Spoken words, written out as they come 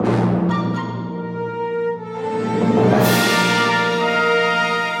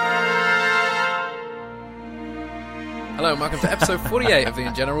Hello and welcome to episode 48 of the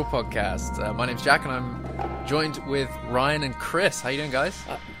In General podcast. My name's Jack and I'm joined with Ryan and Chris. How you doing, guys?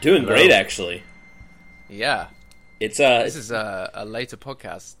 Doing great, actually. Yeah. This is a later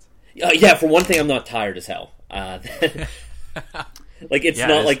podcast. Yeah, for one thing, I'm not tired as hell.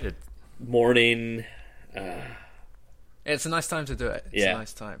 Morning. It's a nice time to do it. It's a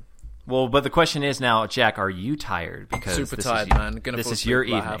nice time. Well, but the question is now, Jack, are you tired? Because super tired, man. This is your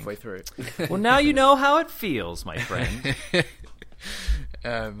evening. Halfway through. Well, now you know how it feels, my friend.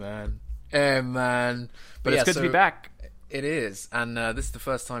 Oh, man. But it's good to be back. It is, and this is the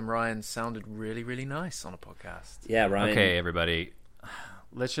first time Ryan sounded really, really nice on a podcast. Yeah, Ryan. Okay, everybody,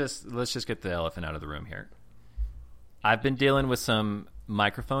 let's just get the elephant out of the room here. I've been dealing with some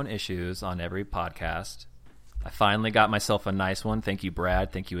microphone issues on every podcast. I finally got myself a nice one. Thank you,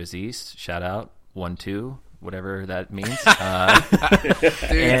 Brad. Thank you, Aziz. Shout out 1, 2, whatever that means.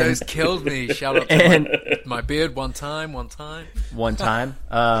 Dude, those killed me. Shout out to my beard one time. So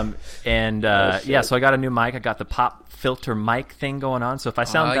I got a new mic. I got the pop filter mic thing going on. So if I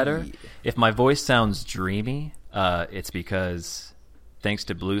sound better, if my voice sounds dreamy, it's because thanks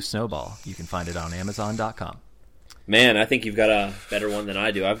to Blue Snowball. You can find it on Amazon.com. Man, I think you've got a better one than I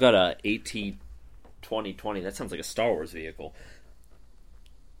do. I've got a AT2020. That sounds like a Star Wars vehicle.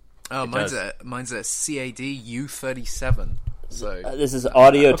 Oh, mine's a CAD U37. So this is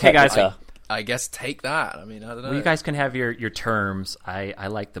Audio Technica. Guys, I guess take that. I mean, I don't know. Well, you guys can have your terms. I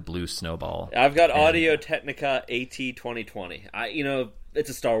like the Blue Snowball. I've got Audio Technica AT2020. It's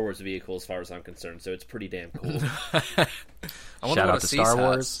a Star Wars vehicle as far as I'm concerned, so it's pretty damn cool. Shout out to Star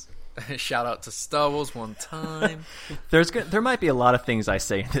Wars. Shout out to Star Wars one time. There might be a lot of things I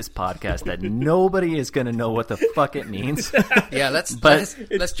say in this podcast that nobody is going to know what the fuck it means. Yeah, let's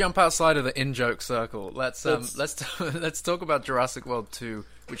jump outside of the in-joke circle. Let's talk about Jurassic World 2,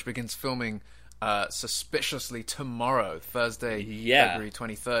 which begins filming suspiciously tomorrow, Thursday, February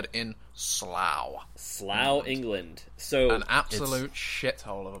 23rd in Slough, England. So an absolute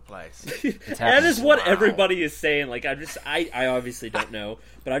shithole of a place. That is what everybody is saying. Like, I obviously don't know,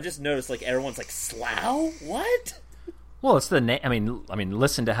 but I've just noticed like everyone's like Slough. What? Well, it's the name. I mean,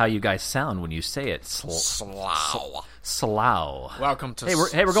 listen to how you guys sound when you say it. Slough. Welcome to.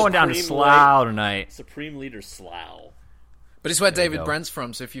 Hey, we're going down to Slough tonight. Supreme Leader Slough. But it's where David Brent's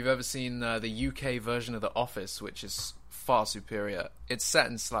from, so if you've ever seen the UK version of The Office, which is far superior, it's set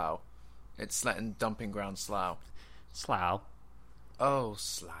in Slough. It's set in Dumping Ground Slough. Slough. Oh,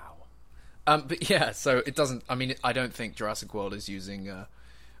 Slough. But yeah, so it doesn't... I mean, I don't think Jurassic World is using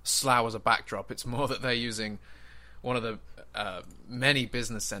Slough as a backdrop. It's more that they're using one of the many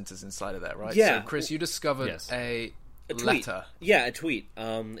business centres inside of there, right? Yeah. So, Chris, you discovered a tweet. Letter. Yeah, a tweet.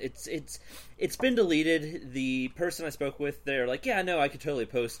 It's been deleted. The person I spoke with, they're like, yeah, no, I could totally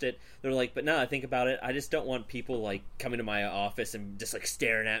post it. They're like, but now I think about it, I just don't want people like coming to my office and just like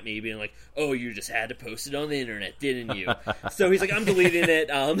staring at me, being like, oh, you just had to post it on the internet, didn't you? So he's like, I'm deleting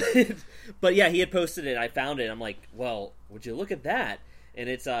it. But yeah, he had posted it. I found it. I'm like, well, would you look at that? And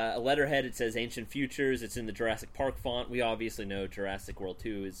it's a letterhead. It says Ancient Futures. It's in the Jurassic Park font. We obviously know Jurassic World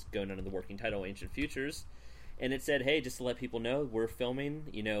 2 is going under the working title Ancient Futures. And it said, hey, just to let people know, we're filming,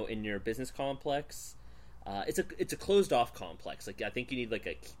 in your business complex. It's a closed-off complex. Like, I think you need, like,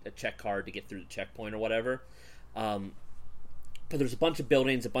 a check card to get through the checkpoint or whatever. But there's a bunch of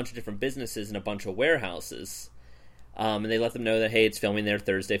buildings, a bunch of different businesses, and a bunch of warehouses. And they let them know that, hey, it's filming there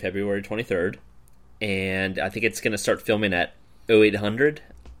Thursday, February 23rd. And I think it's going to start filming at 0800,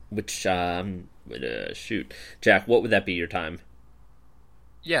 which, shoot. Jack, what would that be your time?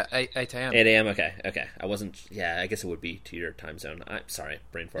 Yeah, 8 a.m. 8 a.m. Okay. I wasn't. Yeah, I guess it would be to your time zone. I'm sorry,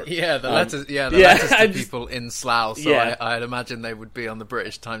 brain fart. Yeah, the letters. Yeah, the letters to people in Slough. So yeah. I'd imagine they would be on the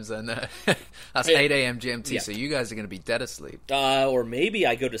British time zone. That's 8 a.m. GMT. Yeah. So you guys are going to be dead asleep. Or maybe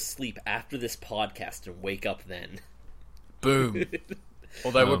I go to sleep after this podcast and wake up then. Boom.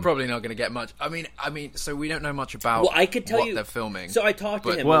 Although we're probably not going to get much. I mean, so we don't know much about. Well, I could tell what they're filming. So I talked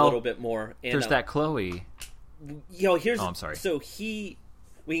to him a little bit more. And, there's that Chloe. I'm sorry. So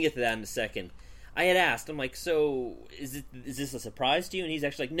we can get to that in a second. I had asked, I'm like, so is this a surprise to you? And he's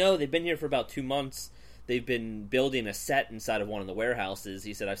actually like, no, they've been here for about 2 months. They've been building a set inside of one of the warehouses.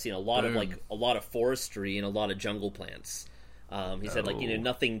 He said, I've seen a lot of forestry and a lot of jungle plants. He said,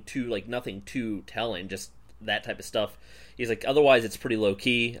 nothing too telling, just that type of stuff. He's like, otherwise it's pretty low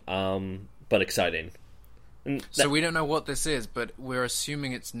key, but exciting. So we don't know what this is, but we're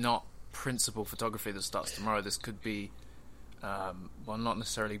assuming it's not principal photography that starts tomorrow. This could be, not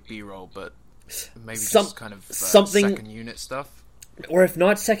necessarily B-roll, but maybe just kind of something, second unit stuff. Or if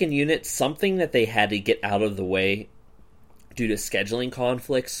not second unit, something that they had to get out of the way due to scheduling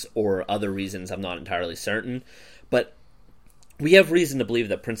conflicts or other reasons. I'm not entirely certain, but we have reason to believe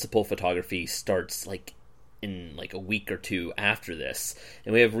that principal photography starts like in like a week or two after this,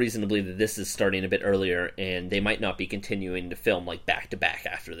 and we have reason to believe that this is starting a bit earlier, and they might not be continuing to film like back to back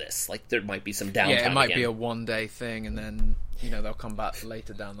after this. Like there might be some downtime. Yeah, it might again. be a one-day thing, and then they'll come back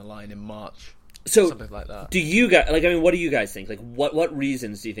later down the line in March. So something like that. Do you guys what do you guys think? Like what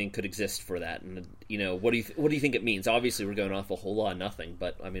reasons do you think could exist for that? And what do you think it means? Obviously, we're going off a whole lot of nothing,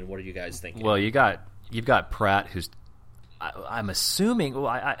 but I mean, what are you guys thinking? Well, you've got Pratt, who's I'm assuming.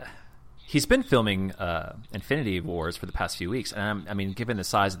 Well, he's been filming Infinity Wars for the past few weeks, and I mean, given the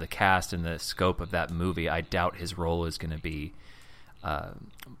size of the cast and the scope of that movie, I doubt his role is going to be.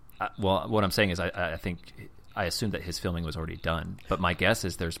 Well, what I'm saying is, I assume that his filming was already done, but my guess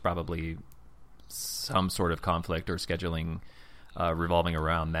is there's probably some sort of conflict or scheduling revolving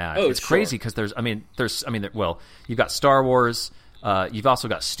around that. Oh, it's crazy because you've got Star Wars, you've also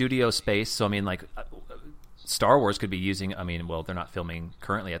got studio space. So I mean, like Star Wars could be using. I mean, well, they're not filming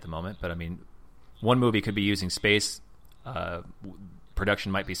currently at the moment, but I mean, one movie could be using space.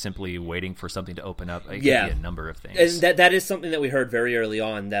 Production might be simply waiting for something to open up. It could be a number of things. And that is something that we heard very early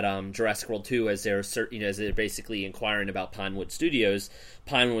on, that Jurassic World 2, as they're as they're basically inquiring about Pinewood Studios,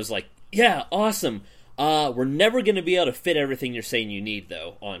 Pinewood was like, yeah, awesome. We're never going to be able to fit everything you're saying you need,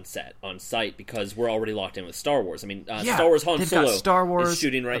 though, on site, because we're already locked in with Star Wars. I mean, Star Wars Han Solo Star Wars, is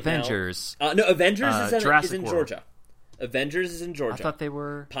shooting right Avengers. now. No, Avengers is in World. Georgia. Avengers is in Georgia. I thought they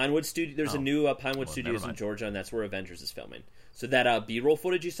were Pinewood Studio. There's a new Pinewood Studios in Georgia, and that's where Avengers is filming. So that B-roll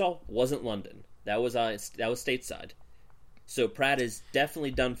footage you saw wasn't London. That was stateside. So Pratt is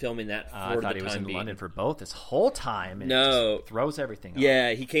definitely done filming that for the time being. I thought he was in London for both this whole time. And no, it just throws everything off.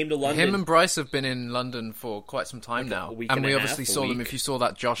 Yeah, he came to London. Him and Bryce have been in London for quite some time now, and we obviously saw them. If you saw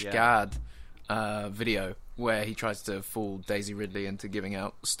that Josh Gad video where he tries to fool Daisy Ridley into giving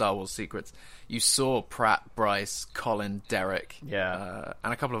out Star Wars secrets, you saw Pratt, Bryce, Colin, Derek, and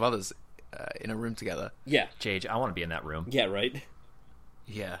a couple of others in a room together. Yeah, JJ, I want to be in that room. Yeah, right.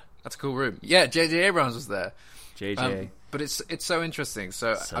 Yeah, that's a cool room. Yeah, J.J. Abrams was there. JJ. But it's so interesting.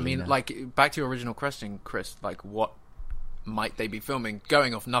 So, I mean, like, back to your original question, Chris, like, what might they be filming?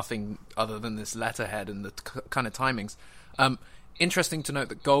 Going off nothing other than this letterhead and the kind of timings. Interesting to note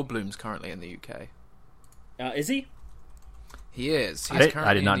that Goldblum's currently in the UK. Is he? He is.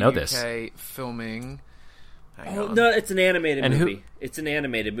 I did not know this. UK filming... No, it's an animated movie. It's an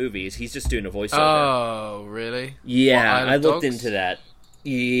animated movie. He's just doing a voiceover. Oh, really? Yeah, I looked into that.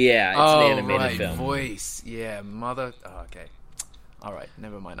 Yeah, it's an animated film. Voice. Yeah, mother... Oh, okay. All right,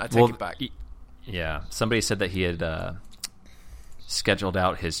 never mind. I take it back. Yeah, somebody said that he had scheduled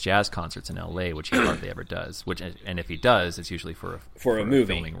out his jazz concerts in L.A., which he hardly ever does. And if he does, it's usually for a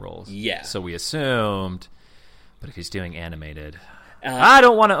movie. Filming roles. Yeah. So we assumed... But if he's doing animated... I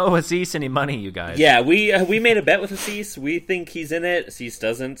don't want to owe Aziz any money, you guys. Yeah, we made a bet with Aziz. We think he's in it. Aziz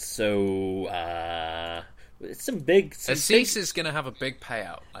doesn't, so it's Aziz is going to have a big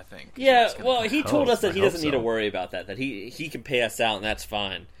payout, I think. Yeah, well, he told us that he doesn't need to worry about that he can pay us out, and that's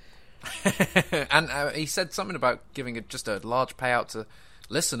fine. And he said something about giving just a large payout to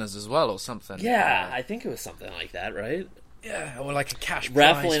listeners as well, or something. Yeah, I think it was something like that, right? Yeah, or like a cash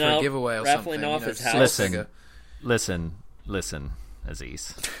prize for a giveaway or something. Raffling off his house. Listen,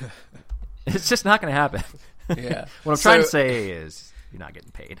 Aziz. It's just not going to happen. Yeah. What I'm trying to say is you're not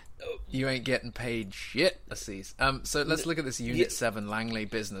getting paid. You ain't getting paid shit, Aziz. So let's look at this Unit 7 Langley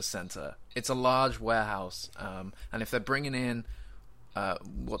Business Center. It's a large warehouse, and if they're bringing in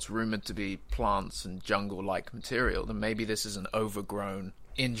what's rumored to be plants and jungle-like material, then maybe this is an overgrown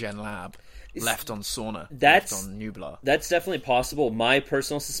InGen lab left on Sauna, left on Nublar. That's definitely possible. My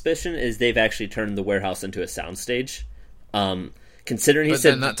personal suspicion is they've actually turned the warehouse into a soundstage. Considering he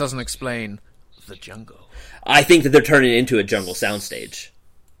said then that doesn't explain the jungle. I think that they're turning it into a jungle soundstage.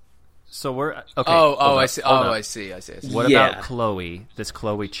 So we're okay. I see. I see. What about Chloe? This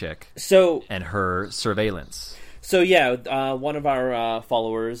Chloe chick. And her surveillance. So yeah, one of our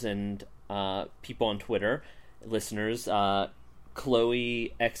followers and people on Twitter, listeners,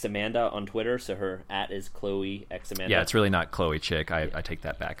 Chloe X Amanda on Twitter. So her @ is Chloe X Amanda. Yeah, it's really not Chloe chick. I take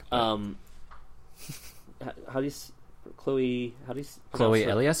that back. How do you Chloe? How do you Chloe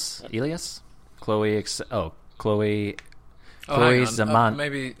Elias? Chloe Chloe. Oh, Chloe Zaman.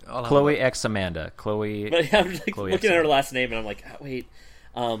 Maybe I'll Chloe X Amanda. Chloe. But I'm like looking at her last name and I'm like, wait.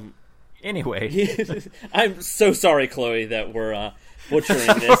 Anyway, I'm so sorry, Chloe, that we're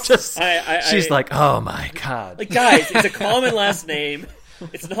butchering this. She's like, oh my god. Like, guys, it's a common last name.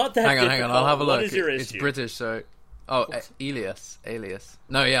 It's not that. Hang on. I'll have a look. What is your issue? It's British, so. Oh, Alias.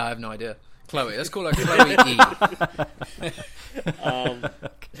 No, yeah, I have no idea. Chloe. Let's call her Chloe E.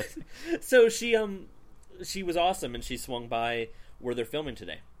 So she was awesome, and she swung by where they're filming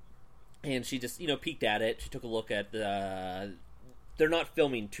today, and she just peeked at it. She took a look at the. They're not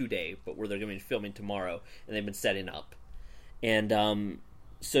filming today, but where they're going to be filming tomorrow, and they've been setting up. And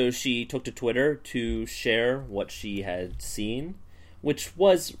so she took to Twitter to share what she had seen, which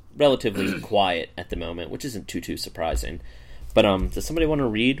was relatively quiet at the moment, which isn't too surprising. But does somebody want to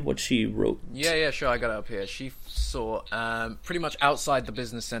read what she wrote? Yeah, sure. I got it up here. She saw pretty much outside the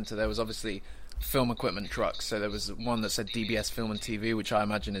business center. There was obviously film equipment trucks. So there was one that said DBS Film and TV, which I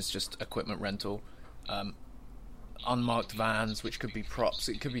imagine is just equipment rental. Unmarked vans, which could be props.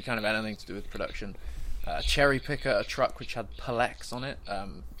 It could be kind of anything to do with production. Cherry Picker, a truck which had Palex on it.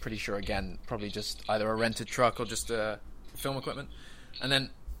 Pretty sure, again, probably just either a rented truck or just film equipment. And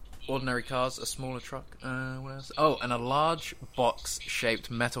then Ordinary Cars, a smaller truck. What else? Oh, and a large box-shaped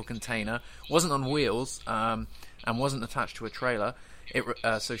metal container. Wasn't on wheels and wasn't attached to a trailer.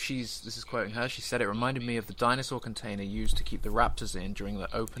 So this is quoting her, she said, "It reminded me of the dinosaur container used to keep the raptors in during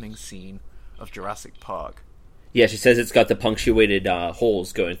the opening scene of Jurassic Park." Yeah, she says it's got the punctuated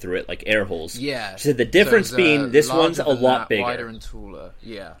holes going through it, like air holes. Yeah. She said the difference being this one's a lot bigger. Wider and taller,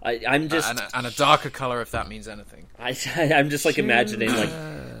 yeah. I'm just... And a darker color, if that means anything. I'm just, imagining,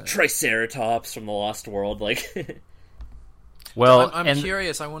 Triceratops from the Lost World, Well, I'm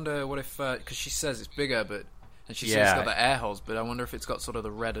curious, I wonder what if... Because she says it's bigger, and she says it's got the air holes, but I wonder if it's got sort of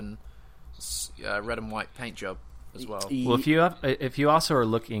the red and white paint job as well. Well, if you also are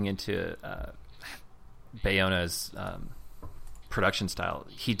looking into... Bayona's production style,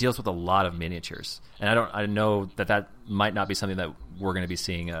 he deals with a lot of miniatures, and I know that might not be something that we're going to be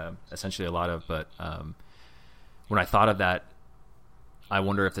seeing essentially a lot of, but when I thought of that, I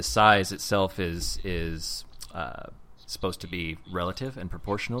wonder if the size itself is supposed to be relative and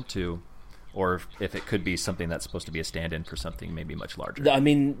proportional to, or if it could be something that's supposed to be a stand-in for something maybe much larger. I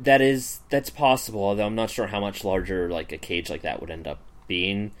mean, that's possible, although I'm not sure how much larger a cage like that would end up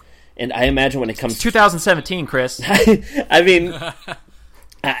being. And I imagine when it comes to 2017, Chris. I mean,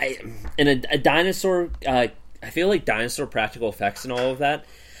 in a dinosaur, I feel like dinosaur practical effects and all of that,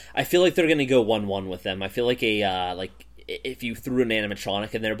 I feel like they're going to go 1-1 with them. I feel like if you threw an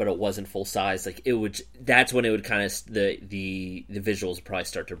animatronic in there, but it wasn't full size, that's when it would kind of the visuals would probably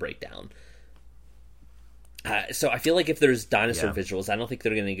start to break down. So I feel like if there's dinosaur visuals, I don't think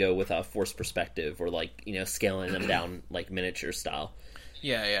they're going to go with a forced perspective or scaling them down miniature style.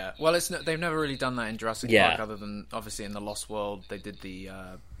 Yeah. Well, they've never really done that in Jurassic Park, other than obviously in the Lost World they did the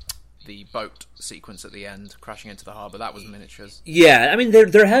boat sequence at the end, crashing into the harbor. That was miniatures. Yeah, I mean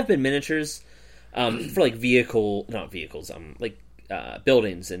there have been miniatures for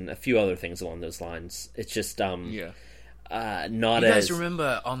buildings and a few other things along those lines. It's just not you as. You guys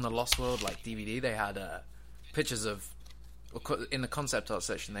remember on the Lost World DVD they had pictures of. In the concept art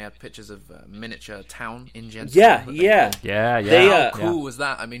section, they had pictures of miniature town in Jensen. Yeah. How cool was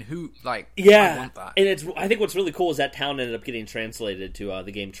that? I mean, I want that. And I think what's really cool is that town ended up getting translated to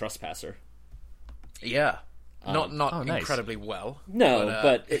the game Trespasser. Yeah. Not incredibly well. No,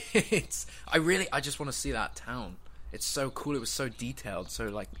 but I just want to see that town. It's so cool. It was so detailed. So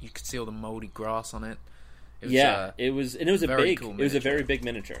you could see all the moldy grass on it. It was a very big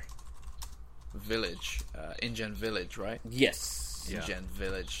miniature. Village, InGen Village, right? Yes. InGen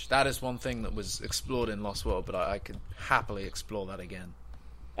Village. That is one thing that was explored in Lost World, but I could happily explore that again.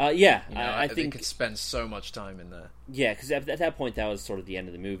 I think they could spend so much time in there. Yeah, because at that point, that was sort of the end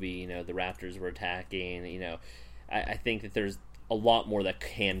of the movie. The raptors were attacking. I think that there's a lot more that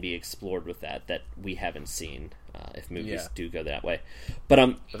can be explored with that we haven't seen if movies do go that way.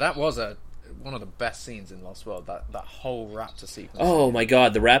 But that was one of the best scenes in Lost World, that whole raptor sequence. Oh my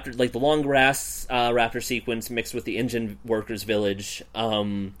god, the raptor, the long grass raptor sequence mixed with the InGen workers village.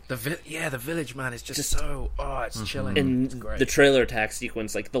 The village, man, is just so it's chilling. And it's great. The trailer attack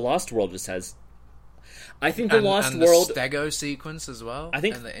sequence, the Lost World just has. I think the Lost World, the Stego sequence as well. I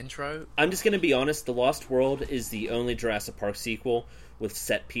think, and the intro. I'm just going to be honest. The Lost World is the only Jurassic Park sequel with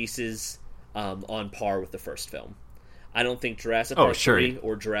set pieces on par with the first film. I don't think Jurassic Park 3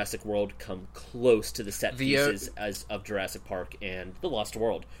 or Jurassic World come close to the set pieces of Jurassic Park and The Lost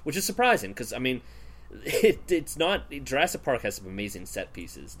World, which is surprising because, I mean, it's not... Jurassic Park has some amazing set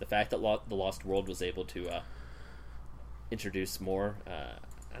pieces. The fact that The Lost World was able to introduce more,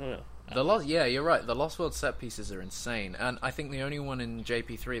 I don't know. You're right. The Lost World set pieces are insane, and I think the only one in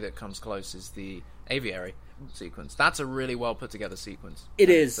JP3 that comes close is the aviary sequence. That's a really well put together sequence. It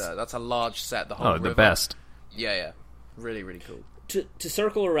is. That's a large set. The whole river. The best. Yeah. Really, really cool. To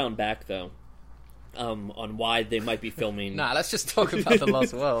circle around back, though, on why they might be filming. Nah, let's just talk about The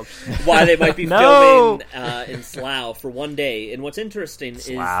Lost World. Why they might be filming in Slough for one day. And what's interesting is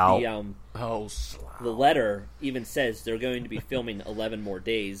the letter even says they're going to be filming 11 more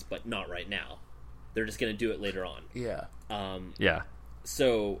days, but not right now. They're just going to do it later on. Yeah.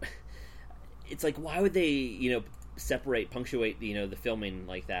 So it's like, why would they, punctuate, the filming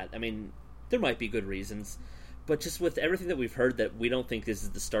like that? I mean, there might be good reasons. But just with everything that we've heard, that we don't think this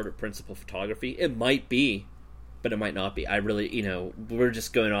is the start of principal photography. It might be, but it might not be. I really, we're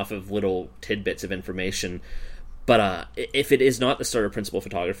just going off of little tidbits of information. But if it is not the start of principal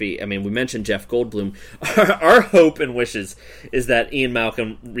photography, I mean, we mentioned Jeff Goldblum. Our hope and wishes is that Ian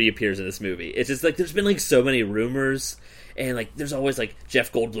Malcolm reappears in this movie. It's just like there's been like so many rumors, and like there's always like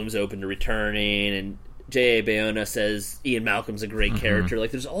Jeff Goldblum's open to returning, and J.A. Bayona says Ian Malcolm's a great character.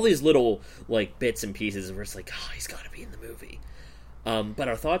 Like, there's all these little, like, bits and pieces where it's like, he's got to be in the movie. But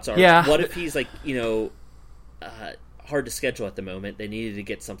our thoughts are, what if he's, like, hard to schedule at the moment? They needed to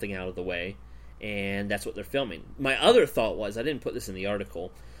get something out of the way, and that's what they're filming. My other thought was, I didn't put this in the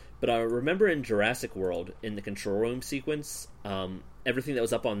article, but I remember in Jurassic World, in the control room sequence, everything that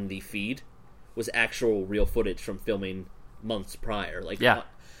was up on the feed was actual real footage from filming months prior. Like,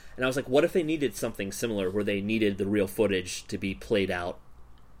 and I was like, what if they needed something similar where they needed the real footage to be played out,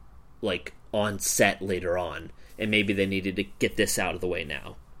 like, on set later on, and maybe they needed to get this out of the way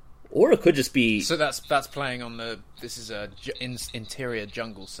now? Or it could just be... So that's playing on this is a interior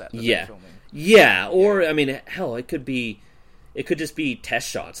jungle set that they're filming. Yeah, or, I mean, hell, it could just be test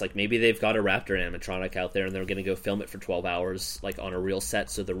shots. Like, maybe they've got a Raptor animatronic out there, and they're going to go film it for 12 hours, like, on a real set,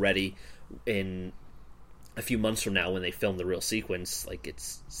 so they're ready in a few months from now when they film the real sequence, like,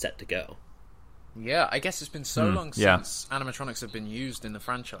 it's set to go. Yeah, I guess it's been so long since animatronics have been used in the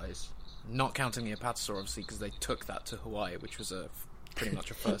franchise, not counting the Apatosaur, obviously, because they took that to Hawaii, which was pretty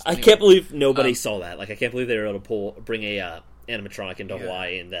much a first. I can't believe nobody saw that. Like, I can't believe they were able to bring a animatronic into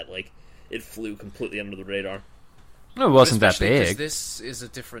Hawaii, and that, like, it flew completely under the radar. No, it wasn't that big. Because this is a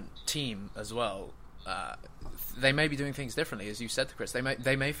different team as well. They may be doing things differently, as you said to Chris.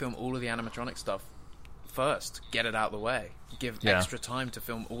 They may film all of the animatronic stuff first, get it out of the way, give extra time to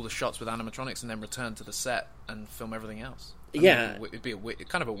film all the shots with animatronics, and then return to the set and film everything else. I mean, it'd be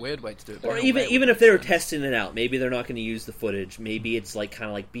kind of a weird way to do it. Or even if they were testing it out, maybe they're not going to use the footage. Maybe it's like kind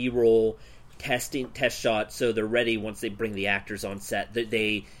of like B-roll test shot, so they're ready once they bring the actors on set. That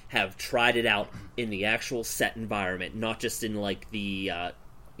they have tried it out in the actual set environment, not just in like the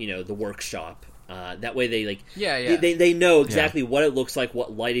the workshop. That way they they know exactly what it looks like,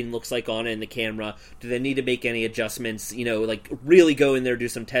 what lighting looks like on it in the camera. Do they need to make any adjustments? Like really go in there, do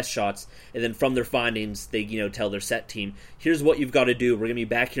some test shots, and then from their findings, they tell their set team, here's what you've got to do. We're gonna be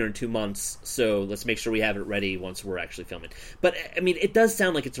back here in 2 months, so let's make sure we have it ready once we're actually filming. But I mean, it does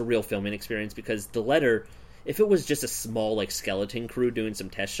sound like it's a real filming experience, because the letter, if it was just a small like skeleton crew doing some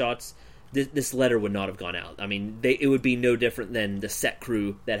test shots, this letter would not have gone out. I mean, it would be no different than the set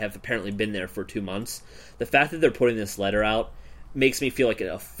crew that have apparently been there for 2 months. The fact that they're putting this letter out makes me feel like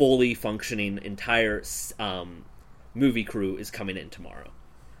a fully functioning entire movie crew is coming in tomorrow.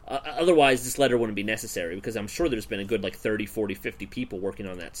 Otherwise, this letter wouldn't be necessary, because I'm sure there's been a good like 30, 40, 50 people working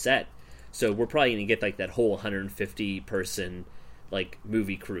on that set. So we're probably going to get like that whole 150-person like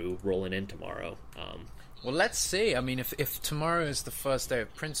movie crew rolling in tomorrow. Well, let's see. I mean, if tomorrow is the first day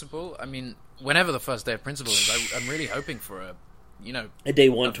of principal, I mean, whenever the first day of principal is, I'm really hoping for a day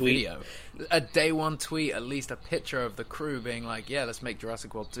one tweet. Video. A day one tweet, at least a picture of the crew being like, yeah, let's make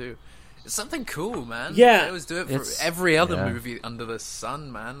Jurassic World 2. It's something cool, man. Yeah. They always do it for every other movie under the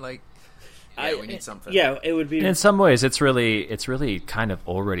sun, man. Like, we need something. Yeah, it would be... In some ways, it's really kind of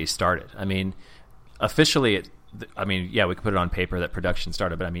already started. I mean, officially... we could put it on paper that production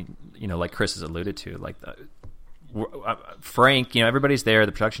started, but I mean, like Chris has alluded to, like Frank, everybody's there,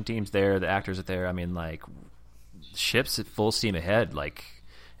 the production team's there, the actors are there. I mean, like, ship's at full steam ahead, like,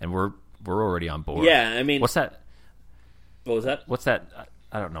 and we're already on board. Yeah, I mean, what's that? What was that? What's that?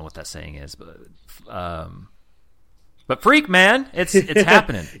 I don't know what that saying is, but freak, man, it's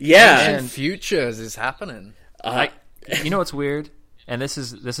happening. Yeah, and futures is happening. What's weird, and this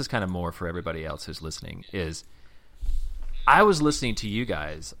is kind of more for everybody else who's listening, is I was listening to you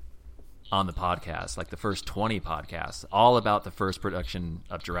guys on the podcast, like the first 20 podcasts, all about the first production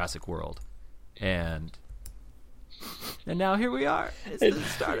of Jurassic World, and now here we are. It's the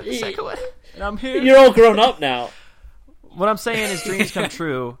start of the second one, and I'm here. You're all grown up now. What I'm saying is, dreams come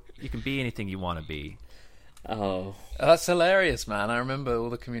true. You can be anything you want to be. Oh, that's hilarious, man. I remember all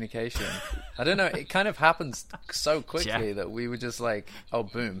the communication. I don't know, it kind of happens so quickly that we were just like, oh,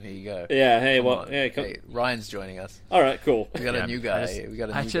 boom, here you go. Yeah, hey, Hey, Ryan's joining us. All right, cool. We got a new guy.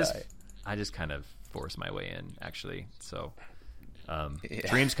 I just kind of force my way in, actually. So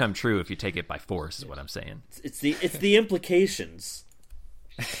dreams come true if you take it by force, is what I'm saying. It's the implications.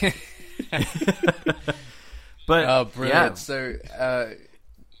 But brilliant. Yeah. So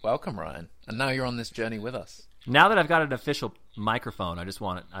welcome, Ryan, and now you're on this journey with us. Now that I've got an official microphone, I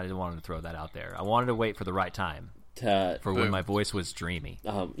wanted to throw that out there. I wanted to wait for the right time for when my voice was dreamy.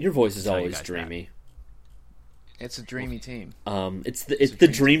 Your voice is always dreamy. It's a dreamy team. It's the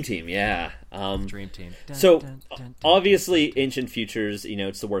dream team. Yeah. Dream team. So obviously, Ancient Futures.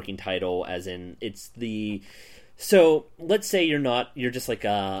 It's the working title, as in it's the. So let's say you're just like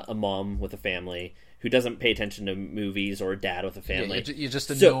a mom with a family who doesn't pay attention to movies, or a dad with a family. Yeah, you're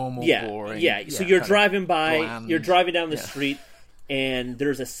just a normal, boring. Yeah. So you're driving by, bland. You're driving down the street, and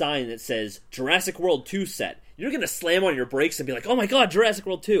there's a sign that says Jurassic World 2 set. You're going to slam on your brakes and be like, oh my god, Jurassic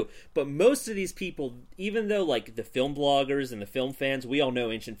World 2. But most of these people, even though like the film bloggers and the film fans, we all know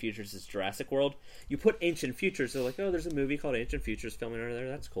Ancient Futures is Jurassic World. You put Ancient Futures, they're like, oh, there's a movie called Ancient Futures filming over there.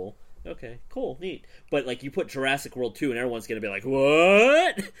 That's cool. Okay, cool, neat. But like you put Jurassic World 2 and everyone's going to be like,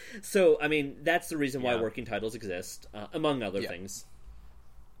 what? So, I mean, that's the reason why working titles exist, among other things.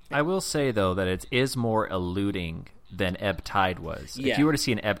 I will say, though, that it is more eluding than Ebb Tide was. Yeah. If you were to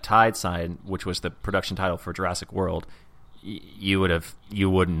see an Ebb Tide sign, which was the production title for Jurassic World, you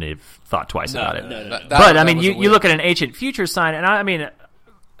wouldn't have thought twice about it. No. But I mean, you look at an Ancient Futures sign, and I mean,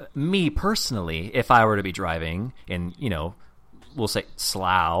 me personally, if I were to be driving in, we'll say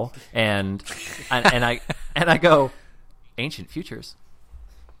Slough, and I go, Ancient Futures.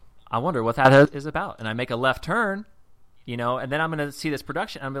 I wonder what that is about, and I make a left turn. And then I'm going to see this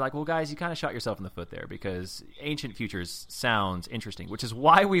production, and I'm be like, well, guys, you kind of shot yourself in the foot there, because Ancient Futures sounds interesting, which is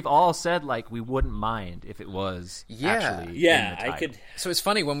why we've all said, like, we wouldn't mind if it was actually in the title. I could. So it's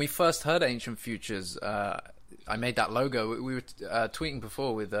funny, when we first heard Ancient Futures, I made that logo. We were tweeting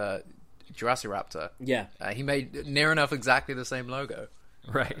before with Jurassic Raptor. Yeah. He made near enough exactly the same logo.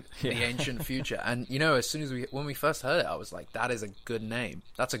 Right. The Ancient Future. And, as soon as when we first heard it, I was like, that is a good name.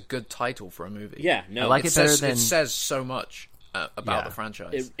 That's a good title for a movie. Yeah, no. I like it better than... It says so much about the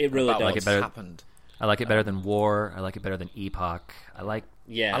franchise. It really does. Like what's happened. I like it better than War. I like it better than Epoch. I like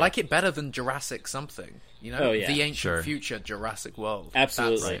it better than Jurassic something. The Ancient Future Jurassic World.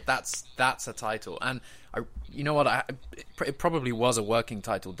 Absolutely. That's a title. And you know what? It probably was a working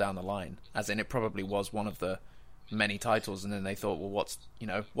title down the line, as in it probably was one of the many titles, and then they thought, well,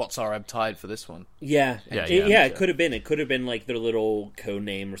 what's our Ebb Tide for this one? Yeah. It could have been. It could have been like their little code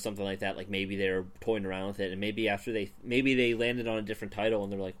name or something like that. Like maybe they're toying around with it, and maybe after they landed on a different title,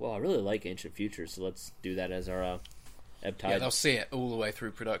 and they're like, well, I really like Ancient Futures, so let's do that as our Ebb Tide. Yeah, they'll see it all the way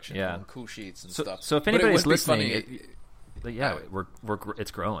through production on cool sheets and stuff. So if anybody's listening,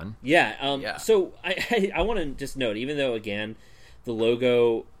 it's growing. Yeah. So I want to just note, even though again the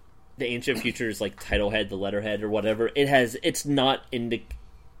logo, the Ancient Futures like title head, the letterhead or whatever, it's not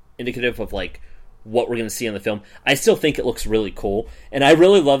indicative of like what we're going to see on the film. I still think it looks really cool, and I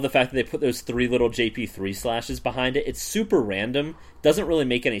really love the fact that they put those 3 little JP3 slashes behind it. It's super random, doesn't really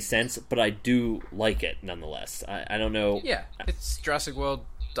make any sense, but I do like it nonetheless. I don't know. Yeah, it's Jurassic World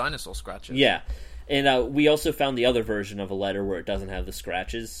dinosaur scratches. Yeah. And we also found the other version of a letter where it doesn't have the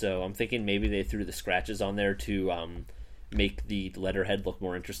scratches, so I'm thinking maybe they threw the scratches on there to make the letterhead look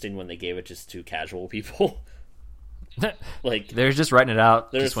more interesting when they gave it just to casual people. Like they're just writing it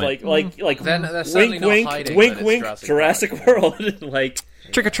out. There's like then wink, Jurassic World, like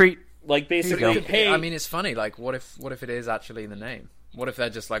trick or treat. Like basically, hey. I mean, it's funny. Like, what if it is actually in the name? What if they're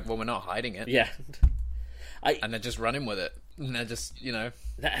just like, well, we're not hiding it. Yeah. And they're just running with it. And they're just, they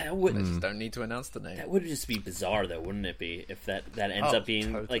just don't need to announce the name. That would just be bizarre, though, wouldn't it be? If that ends up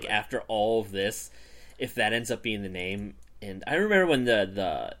being, totally. Like, after all of this, if that ends up being the name. And I remember when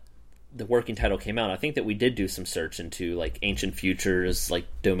the working title came out, I think that we did do some search into, like, Ancient Futures, like,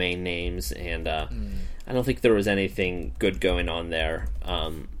 domain names. And I don't think there was anything good going on there.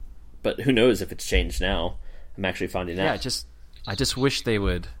 But who knows if it's changed now. I'm actually finding out. Yeah, I just wish they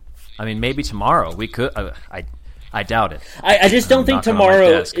would. I mean, maybe tomorrow we could. I doubt it. I just don't think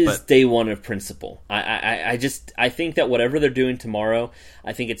tomorrow is day one of Principle. I think that whatever they're doing tomorrow,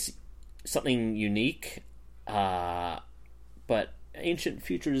 I think it's something unique. But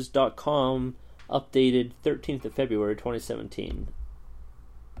AncientFutures.com updated 13th of February 2017.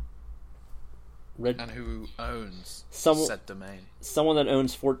 And who owns said domain? Someone that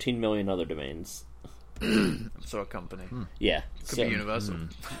owns 14 million other domains. So a company. Yeah. Could be Universal.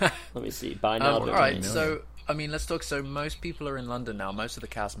 Let me see. Buy now. Alright, so, I mean, let's talk. So most people are in London now, most of the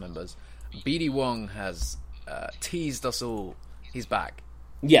cast members. BD Wong has teased us all. He's back.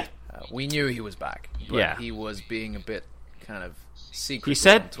 Yeah. We knew he was back. But he was being a bit kind of secret.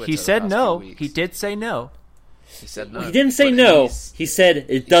 He said no. He did say no. He said no. He didn't say no. He said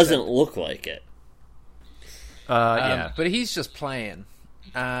it doesn't look like it. Yeah. But he's just playing.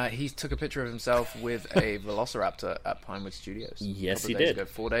 He took a picture of himself with a Velociraptor at Pinewood Studios. Yes, he did.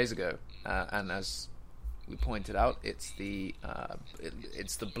 4 days ago, and as we pointed out, it's the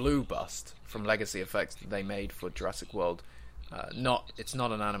blue bust from Legacy Effects that they made for Jurassic World. It's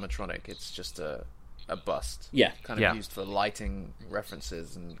not an animatronic. It's just a bust. Yeah, kind of used for lighting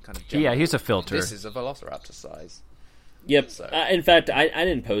references and kind of. Yeah, here's a filter. This is a Velociraptor size. Yep. So. In fact, I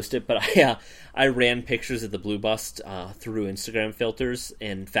didn't post it, but I ran pictures of the blue bust through Instagram filters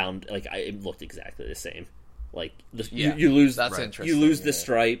and found it looked exactly the same. Like you lose that's interesting. You lose the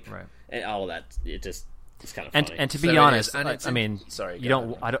stripe right. and all of that. It's kind of funny. And to be honest, I mean, sorry,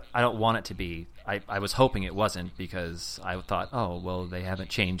 I don't want it to be. I was hoping it wasn't because I thought, oh well, they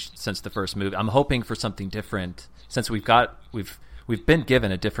haven't changed since the first movie. I'm hoping for something different since we've been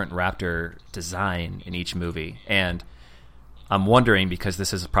given a different raptor design in each movie, and I'm wondering because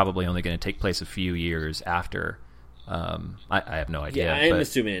this is probably only going to take place a few years after. I have no idea. Yeah, I'm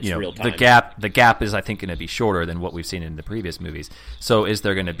assuming it's real time. The gap is, I think, going to be shorter than what we've seen in the previous movies. So, is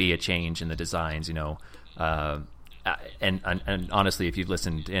there going to be a change in the designs? And honestly, if you've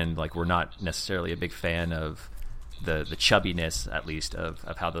listened in, we're not necessarily a big fan of the chubbiness, at least, of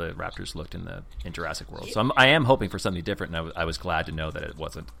how the raptors looked in Jurassic World. So I am hoping for something different, and I was glad to know that it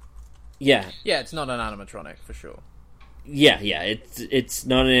wasn't. Yeah, it's not an animatronic for sure. Yeah, it's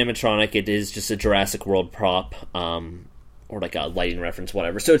not an animatronic. It is just a Jurassic World prop, or like a lighting reference,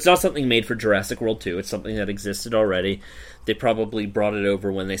 whatever. So it's not something made for Jurassic World 2. It's something that existed already. They probably brought it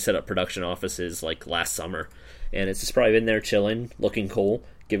over when they set up production offices last summer, and it's just probably been there chilling, looking cool,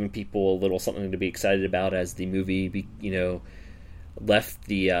 giving people a little something to be excited about as the movie, left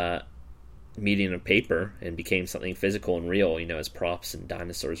the medium of paper and became something physical and real. As props and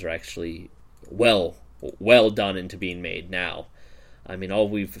dinosaurs are actually well done into being made now. I mean, all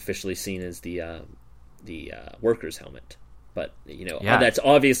we've officially seen is the worker's helmet, but that's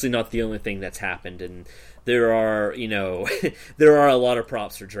obviously not the only thing that's happened. And there are there are a lot of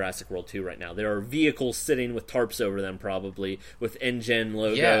props for Jurassic World 2 right now. There are vehicles sitting with tarps over them, probably with NGen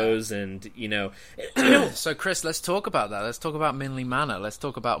logos, and So, Chris, let's talk about that. Let's talk about Minley Manor. Let's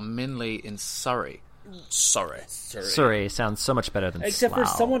talk about Minley in Surrey. Surrey sounds so much better than except Slough.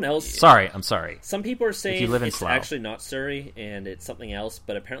 for someone else. I'm sorry. Some people are saying it's Slough. actually not Surrey and it's something else,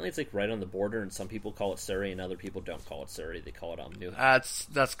 but apparently it's right on the border, and some people call it Surrey and other people don't call it Surrey. They call it New.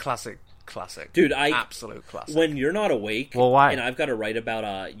 That's classic, dude. Absolute classic. When you're not awake, well, why? And I've got to write about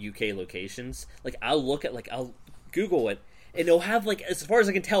UK locations. I'll look at I'll Google it, and it'll have as far as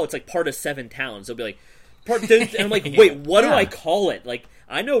I can tell, it's part of 7 towns. It'll be and I'm like, wait, what do I call it?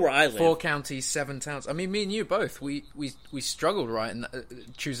 I know where I live. 4 counties, 7 towns. I mean, me and you both. We struggled in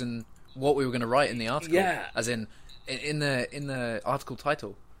choosing what we were going to write in the article. Yeah, as in the article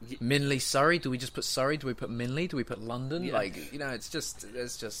title. Minley, Surrey. Do we just put Surrey? Do we put Minley? Do we put London? Yeah. It's just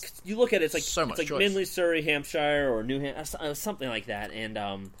you look at it, so much choice. Minley, Surrey, Hampshire, or New Hampshire, something like that. And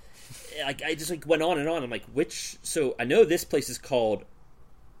I just went on and on. I'm like, which? So I know this place is called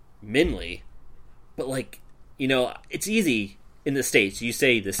Minley, but it's easy. In the States, you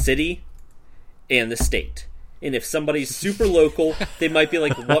say the city and the state. And if somebody's super local, they might be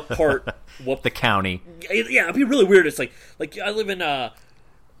what part? What the county. Yeah, it'd be really weird. It's like I live in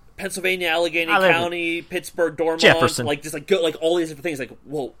Pennsylvania, Allegheny County, Pittsburgh, Dormont. Jefferson. Go all these different things.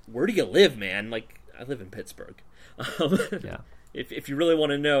 Well, where do you live, man? I live in Pittsburgh. Yeah. If you really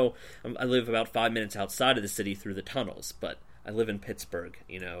want to know, I live about 5 minutes outside of the city through the tunnels, but I live in Pittsburgh.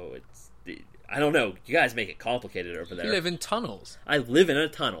 I don't know. You guys make it complicated over there. You live in tunnels. I live in a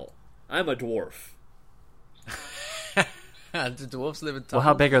tunnel. I'm a dwarf. Do dwarves live in tunnels? Well,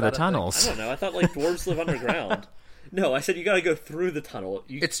 how big are the tunnels? I don't know. I thought dwarves live underground. No, I said you got to go through the tunnel.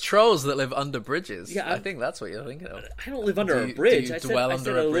 It's trolls that live under bridges. Yeah, I think that's what you're thinking of. I don't live under a bridge. Do you I dwell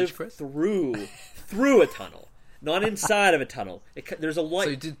under a bridge, Chris? Through a tunnel, not inside of a tunnel. There's a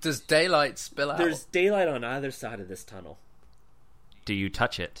light. So does daylight spill out? There's daylight on either side of this tunnel. Do you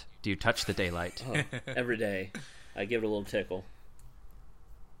touch it? Do you touch the daylight? Oh, every day. I give it a little tickle.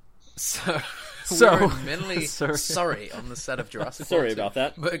 So we're Minley, sorry, on the set of Jurassic World. Sorry about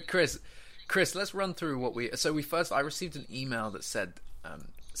that. But Chris, let's run through what we... So I received an email that said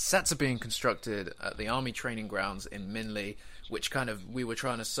sets are being constructed at the Army training grounds in Minley, which we were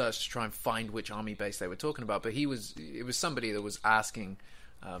trying to search to try and find which Army base they were talking about. But it was somebody that was asking...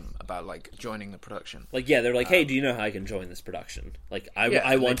 about joining the production. They're hey, do you know how I can join this production?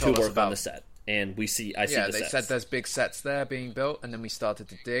 I want to work on the set, and I see the sets. They said there's big sets there being built, and then we started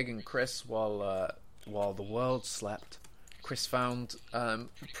to dig. And Chris, while the world slept, Chris found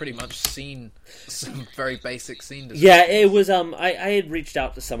pretty much some very basic scene descriptions. Yeah, it was. I had reached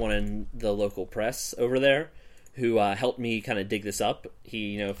out to someone in the local press over there who helped me kind of dig this up.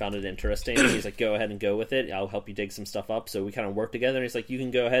 He, found it interesting. He's like, go ahead and go with it. I'll help you dig some stuff up. So we kind of worked together. And he's like, you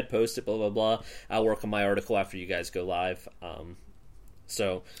can go ahead, post it, blah, blah, blah. I'll work on my article after you guys go live.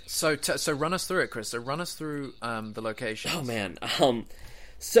 So run us through it, Chris. So run us through the location. Oh, man.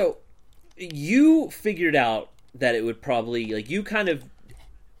 So you figured out that it would probably,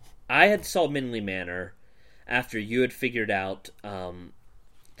 I had saw Minley Manor after you had figured out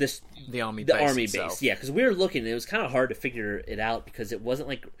the army base, yeah, because we were looking, it was kind of hard to figure it out because it wasn't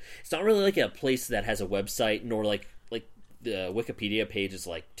it's not really like a place that has a website, nor like the Wikipedia page is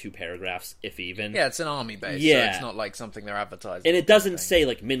like 2 paragraphs, if even. Yeah, it's an army base, so it's not like something they're advertising. And it doesn't say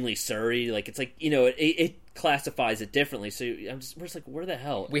like Minley, Surrey, it's like, it classifies it differently, so we're just like, where the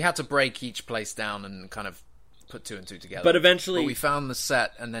hell? We had to break each place down and kind of put 2 and 2 together. But eventually... we found the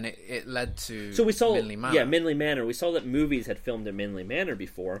set, and then it led to so we saw, Minley Manor. Yeah, Minley Manor. We saw that movies had filmed at Minley Manor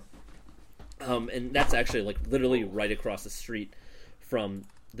before. And that's actually, literally right across the street from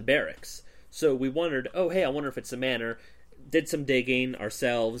the barracks. So we wondered, oh, hey, I wonder if it's a manor. Did some digging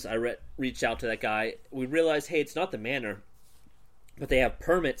ourselves. I reached out to that guy. We realized, hey, it's not the manor. But they have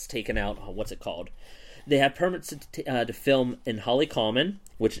permits taken out. Oh, what's it called? They have permits to film in Holly Common,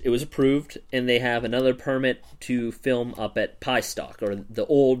 which it was approved, and they have another permit to film up at Pystock, or the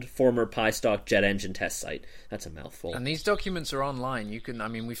old former Pystock jet engine test site. That's a mouthful. And these documents are online. You can,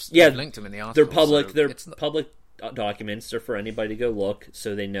 we've linked them in the article. They're public. So they're public documents. They're for anybody to go look,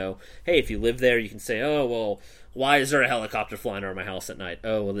 so they know. Hey, if you live there, you can say, "Oh, well, why is there a helicopter flying over my house at night?"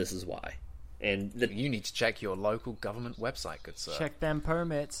 Oh, well, this is why. And you need to check your local government website, good sir. Check them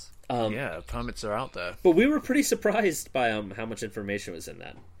permits. Permits are out there. But we were pretty surprised by how much information was in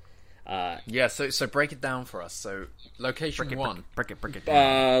that. So break it down for us. So location one. Break it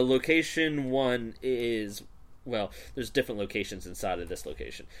down. Location 1 is, well, there's different locations inside of this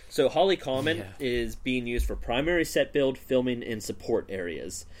location. So Holly Common is being used for primary set build, filming, and support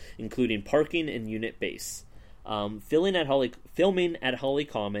areas, including parking and unit base. Filming at Holly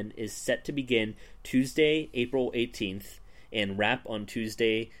Common is set to begin Tuesday, April 18th, and wrap on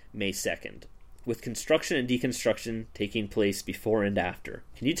Tuesday, May 2nd, with construction and deconstruction taking place before and after.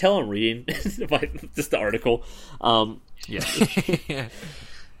 Can you tell I'm reading just the article? Yeah.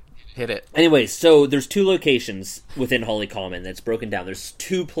 Hit it. Anyway, so there's 2 locations within Holly Common that's broken down. There's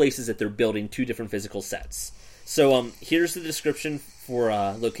 2 places that they're building 2 different physical sets. So here's the description for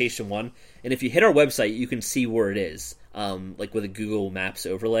location 1. And if you hit our website, you can see where it is. With a Google Maps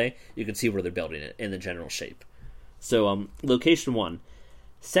overlay, you can see where they're building it in the general shape. So, location 1.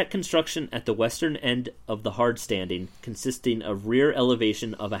 Set construction at the western end of the hard standing, consisting of rear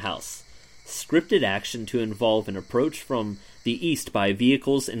elevation of a house. Scripted action to involve an approach from the east by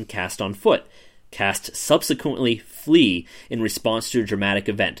vehicles and cast on foot. Cast subsequently flee in response to a dramatic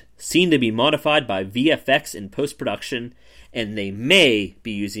event. Scene to be modified by VFX in post-production, and they may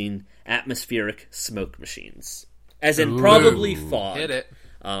be using atmospheric smoke machines. As in probably fog. Hit it.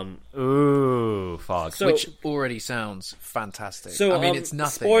 Fog. Which already sounds fantastic. So, it's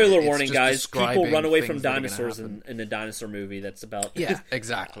nothing. Spoiler it's warning, guys. People run away from dinosaurs in a dinosaur movie that's about... Yeah,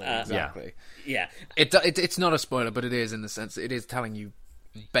 exactly. Yeah. It's not a spoiler, but it is in the sense it is telling you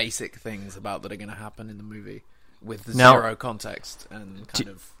basic things about that are going to happen in the movie with zero context and kind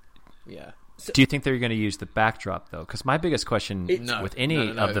of... Yeah. Do you think they're going to use the backdrop, though? Because my biggest question with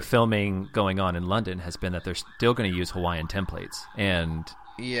any of the filming going on in London has been that they're still going to use Hawaiian templates. And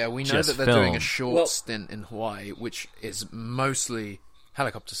yeah, we know that they're doing a short stint in Hawaii, which is mostly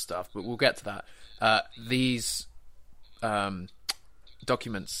helicopter stuff, but we'll get to that. These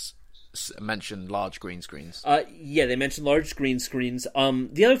documents mention large green screens. Yeah, they mentioned large green screens.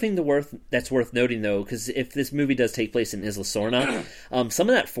 The other thing that's worth noting, though, because if this movie does take place in Isla Sorna, some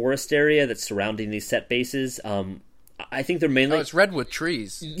of that forest area that's surrounding these set bases, I think they're mainly... it's redwood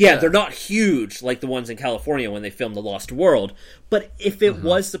trees. Yeah, they're not huge like the ones in California when they filmed The Lost World. But if it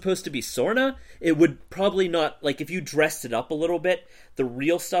was supposed to be Sorna, it would probably not... if you dressed it up a little bit, the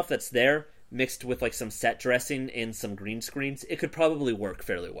real stuff that's there, mixed with some set dressing and some green screens, it could probably work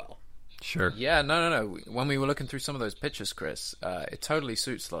fairly well. Sure. Yeah, no. When we were looking through some of those pictures, Chris, it totally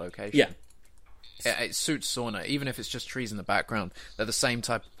suits the location. Yeah. It suits Sorna, even if it's just trees in the background. They're the same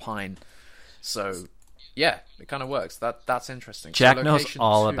type of pine. So, yeah, it kind of works. That's interesting. Jack knows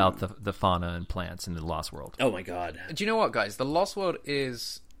all about the fauna and plants in the Lost World. Oh, my God. Do you know what, guys? The Lost World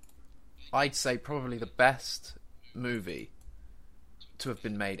is, I'd say, probably the best movie to have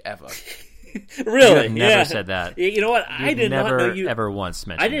been made ever. Really? You have never said that. You know what? I did not know you ever once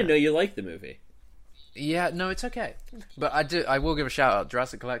mentioned. I didn't know you liked the movie. Yeah, no, it's okay. But I will give a shout out.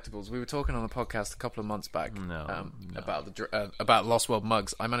 Jurassic Collectibles. We were talking on the podcast a couple of months back about Lost World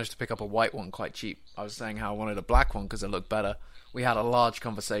mugs. I managed to pick up a white one quite cheap. I was saying how I wanted a black one because it looked better. We had a large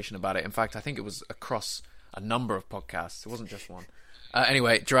conversation about it. In fact, I think it was across a number of podcasts. It wasn't just one.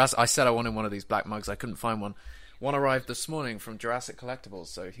 Anyway, I said I wanted one of these black mugs. I couldn't find one. One arrived this morning from Jurassic Collectibles,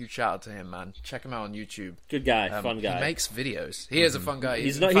 so huge shout out to him, man. Check him out on YouTube. Good guy, fun guy. He makes videos. He is a fun guy.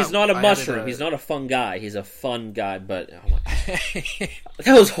 He's not a mushroom. He's not a fun guy. He's a fun guy, but... that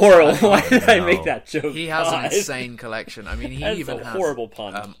was horrible. Why did I make that joke? He has an insane collection. I mean, he even has horrible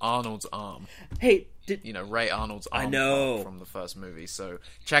pun. Arnold's arm. Hey, Ray Arnold's arm. I know. From the first movie. So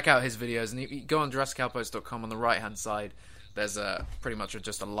check out his videos. And you go on JurassicOutpost.com on the right-hand side. There's pretty much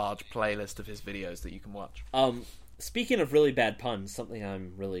just a large playlist of his videos that you can watch. Speaking of really bad puns, something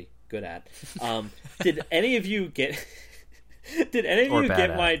I'm really good at. Did any of you get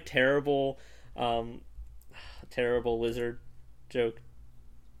my terrible lizard joke?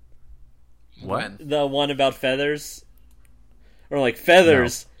 What? The one about feathers? Or like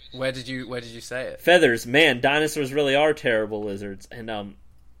feathers. No. Where did you say it? Feathers, man, dinosaurs really are terrible lizards. And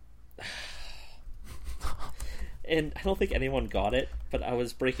I don't think anyone got it, but I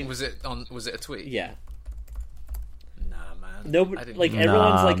was breaking. Was it a tweet? Yeah. Nah, man. No, like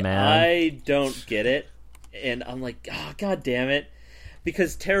everyone's like, man. I don't get it, and I'm like, oh, god damn it,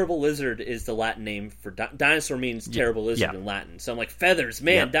 because terrible lizard is the Latin name for dinosaur means terrible lizard in Latin. So I'm like, feathers,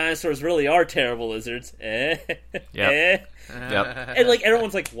 man, dinosaurs really are terrible lizards. Yep. And like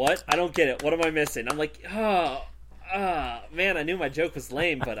everyone's like, what? I don't get it. What am I missing? I'm like, man, I knew my joke was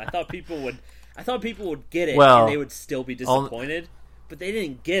lame, but I thought people would get it, and they would still be disappointed. But they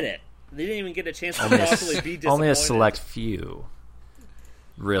didn't get it. They didn't even get a chance to properly be disappointed. Only a select few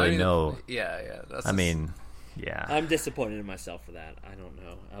really know. Yeah. I'm disappointed in myself for that. I don't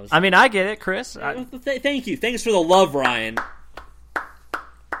know. I get it, Chris. Thank you. Thanks for the love, Ryan.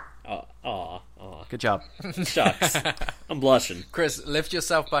 Good job. Shucks. I'm blushing. Chris, lift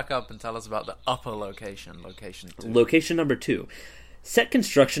yourself back up and tell us about the upper location. Location 2. Location number 2. Set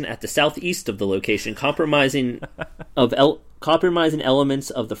construction at the southeast of the location, compromising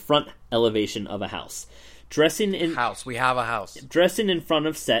elements of the front elevation of a house. We have a house. Dressing in front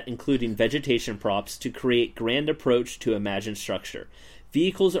of set, including vegetation props, to create grand approach to imagined structure.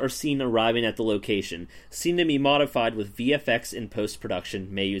 Vehicles are seen arriving at the location, seen to be modified with VFX in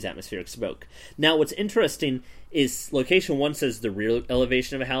post-production, may use atmospheric smoke. Now, what's interesting is location 1 says the rear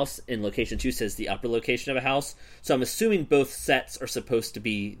elevation of a house, and location 2 says the upper location of a house. So I'm assuming both sets are supposed to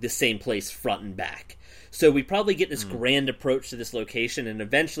be the same place front and back. So we probably get this grand approach to this location, and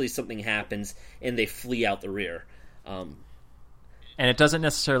eventually something happens, and they flee out the rear. And it doesn't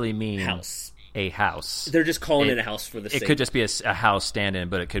necessarily mean... a house. They're just calling it a house for the sake. It could just be a house stand-in,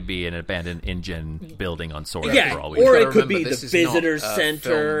 but it could be an abandoned engine building on Sora. Yeah, for all we or know. it could be the visitor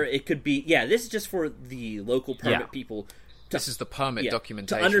center. It could be this is just for the local permit people. This is the permit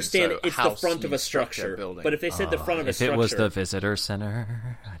documentation to understand so it's the front of a structure. But if they said the front of a structure, if it was the visitor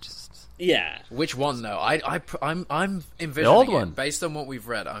center, Which one though? I'm envisioning the old one based on what we've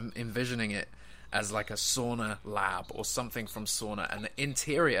read. I'm envisioning it as like a sauna lab or something from sauna, and the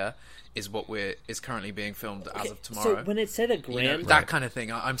interior is what is currently being filmed as of tomorrow. So when it said a grand... that kind of thing,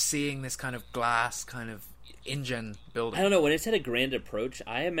 I'm seeing this kind of glass kind of InGen building. I don't know, when it said a grand approach,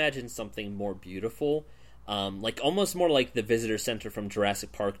 I imagined something more beautiful, like almost more like the visitor center from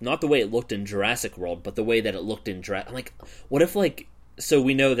Jurassic Park. Not the way it looked in Jurassic World, but the way that it looked in Jurassic... I'm like, what if like... So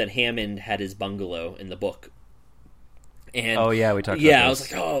we know that Hammond had his bungalow in the book. And we talked about I was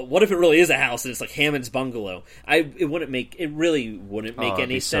like, oh, what if it really is a house and it's like Hammond's bungalow? It really wouldn't make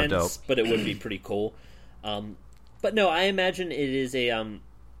any sense, but it would be pretty cool. But no, I imagine it is a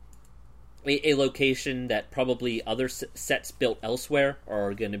location that probably other sets built elsewhere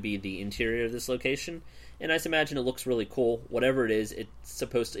are going to be the interior of this location. And I just imagine it looks really cool. Whatever it is, it's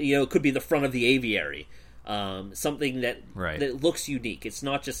supposed to, it could be the front of the aviary. Something that looks unique. It's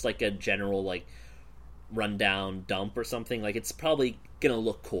not just like a general like rundown dump or something. Like it's probably gonna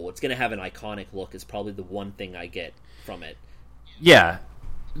look cool. It's gonna have an iconic look. Is probably the one thing I get from it. Yeah,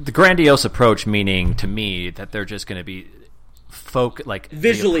 the grandiose approach, meaning to me that they're just gonna be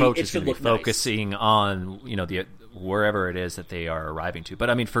visually, the approach it is should gonna be look focusing nice. on the wherever it is that they are arriving to. But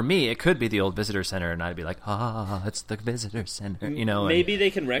I mean, for me, it could be the old visitor center, and I'd be like, it's the visitor center. Maybe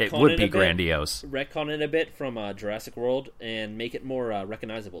they can retcon it would be grandiose. Retcon it a bit from Jurassic World and make it more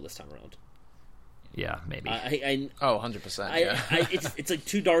recognizable this time around. Yeah, maybe. 100%. Yeah. It's like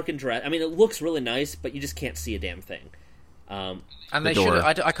too dark and Jurassic. I mean, it looks really nice, but you just can't see a damn thing. And they should.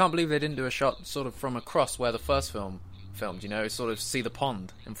 I can't believe they didn't do a shot sort of from across where the first film filmed. Sort of see the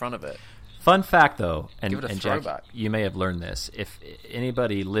pond in front of it. Fun fact, though, and Jack, throwback. you may have learned this. If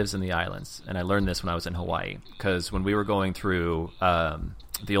anybody lives in the islands, and I learned this when I was in Hawaii, because when we were going through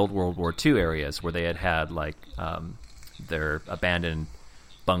the old World War II areas where they had like their abandoned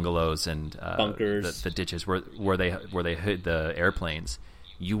bungalows and bunkers, the ditches where they hid the airplanes,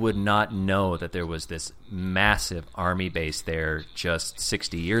 you would not know that there was this massive army base there just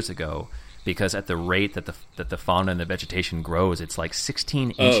 60 years ago. Because at the rate that the fauna and the vegetation grows, it's like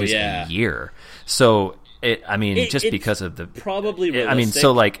 16 inches a year. So, because of the... Probably realistic. I mean,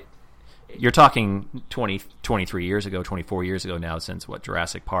 so like, you're talking 23 years ago, 24 years ago now since,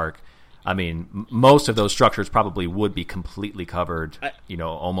 Jurassic Park. I mean, most of those structures probably would be completely covered,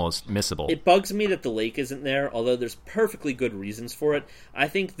 almost missable. It bugs me that the lake isn't there, although there's perfectly good reasons for it. I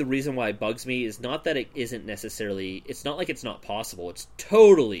think the reason why it bugs me is not that it isn't necessarily... It's not like it's not possible. It's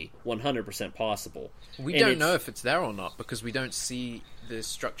totally 100% possible. We don't know if it's there or not, because we don't see the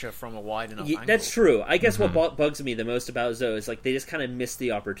structure from a wide enough angle. That's true. I guess what bugs me the most about Zoe is like they just kind of missed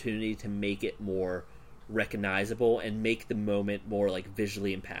the opportunity to make it more recognizable and make the moment more like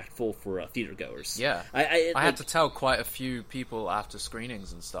visually impactful for theater goers. Yeah, I had to tell quite a few people after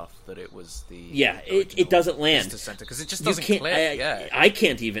screenings and stuff that it was the it doesn't land because it just doesn't click. I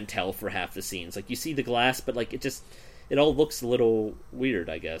can't even tell for half the scenes. Like you see the glass, but like it all looks a little weird,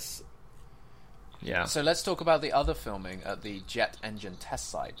 I guess. Yeah. So let's talk about the other filming at the jet engine test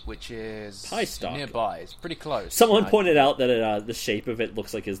site, which is nearby. It's pretty close. Someone pointed out that the shape of it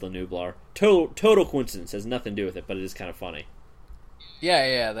looks like Isla Nublar. Total coincidence. Has nothing to do with it, but it is kind of funny.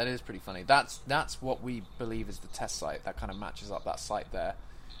 Yeah, that is pretty funny. That's what we believe is the test site. That kind of matches up that site there.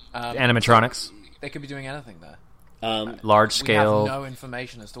 Animatronics. They could be doing anything there. Large scale. We have no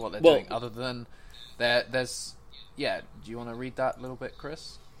information as to what they're doing, other than there's. Yeah, do you want to read that a little bit,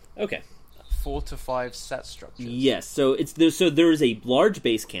 Chris? Okay. 4 to 5 set structures. Yes, so there is a large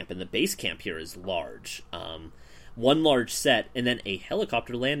base camp, and the base camp here is large. One large set, and then a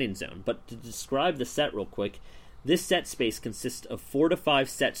helicopter landing zone. But to describe the set real quick, this set space consists of 4 to 5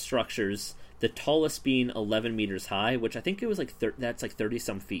 set structures, the tallest being 11 meters high, which I think it was like that's like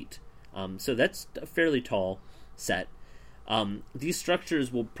 30-some feet. So that's a fairly tall set. These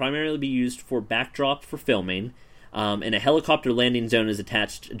structures will primarily be used for backdrop for filming, and a helicopter landing zone is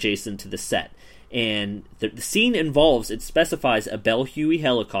attached adjacent to the set. And the scene it specifies a Bell Huey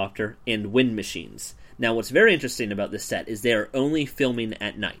helicopter and wind machines. Now, what's very interesting about this set is they are only filming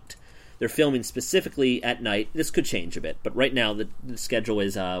at night. They're filming specifically at night. This could change a bit, but right now the schedule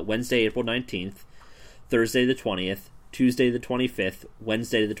is Wednesday, April 19th, Thursday the 20th, Tuesday the 25th,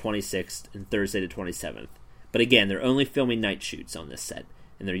 Wednesday the 26th, and Thursday the 27th. But again, they're only filming night shoots on this set.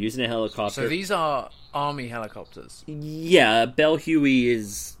 And they're using a helicopter. So these are Army helicopters? Yeah, Bell Huey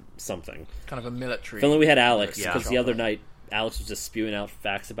is something. Kind of a military. If only we had Alex, because the other night Alex was just spewing out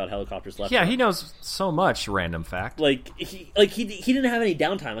facts about helicopters left. Yeah, he knows so much random fact. He didn't have any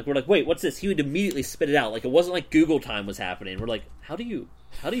downtime. Like we're like, wait, what's this? He would immediately spit it out. Like it wasn't like Google time was happening. We're like, how do you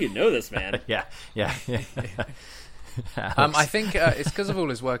know this, man? yeah. I think it's because of all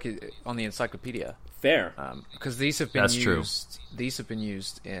his work on the encyclopedia. Fair, because these have been used. These have been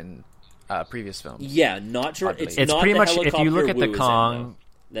used in previous films. Yeah, not sure. It's not pretty much if you look at the Kong.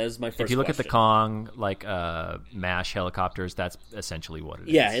 That is my first. If you look question. at the Kong MASH helicopters, that's essentially what it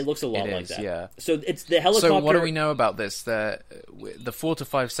is. Yeah, it looks a lot like that. Yeah. So it's the helicopter. So what do we know about this? The 4 to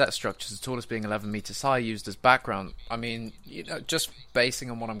 5 set structures, the tallest being 11 meters high, used as background. I mean, just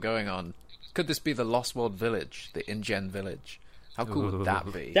basing on what I'm going on, could this be the Lost World Village, the InGen Village? How cool would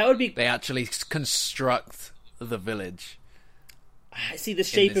that be? That would be. They actually construct the village. I see the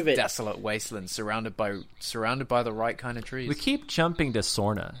shape of it. Desolate wasteland surrounded by the right kind of trees. We keep jumping to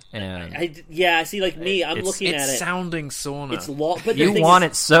Sorna, and I see. Like me, I'm looking at it. It's sounding Sorna. It's long, but you want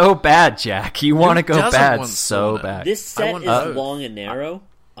it so bad, Jack. You want to go bad so bad. This set is long and narrow.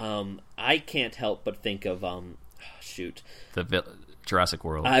 I can't help but think of the Jurassic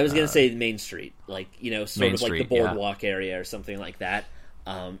World. I was going to say Main Street, like sort Main of like Street, the boardwalk area or something like that.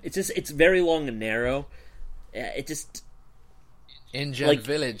 It's very long and narrow. It just InGen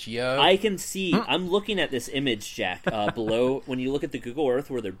Village, yo. I can see. I'm looking at this image, Jack, below. When you look at the Google Earth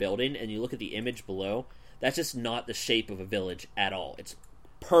where they're building, and you look at the image below, that's just not the shape of a village at all. It's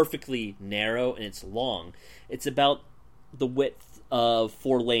perfectly narrow and it's long. It's about the width of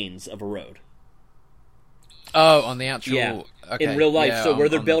 4 lanes of a road. Oh, on the actual... Yeah, okay. in real life. Yeah, so where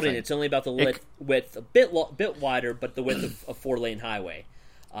they're building, it's only about the width, a bit wider, but the width of a 4-lane highway.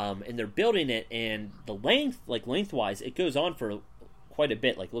 And they're building it, and the lengthwise, it goes on for quite a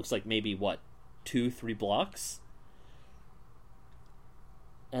bit. Like, looks like maybe, 2-3 blocks?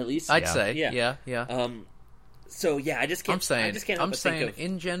 At least? I'd say. Yeah. Yeah. So yeah, I just can't. I just can't help but think of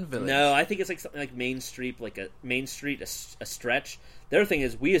InGen Village. No, I think it's like something like Main Street, a stretch. The other thing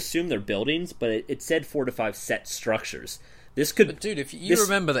is we assume they're buildings, but it said 4 to 5 set structures. This could, but dude, if you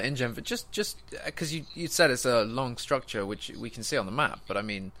remember the InGen, just because you said it's a long structure, which we can see on the map, but I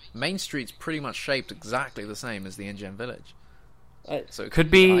mean, Main Street's pretty much shaped exactly the same as the InGen Village. So it could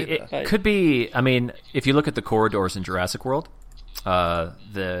be. I mean, if you look at the corridors in Jurassic World,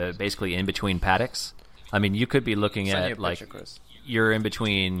 the basically in between paddocks. I mean, you could be looking at like you're in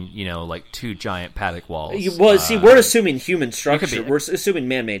between, like 2 giant paddock walls. Well, see, we're assuming human structure. We're assuming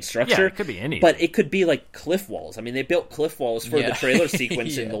man-made structure. Yeah, it could be anything. But it could be like cliff walls. I mean, they built cliff walls for the trailer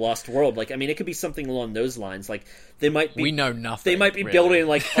sequence in The Lost World. Like, I mean, it could be something along those lines. Like, they might be. We know nothing. They might be building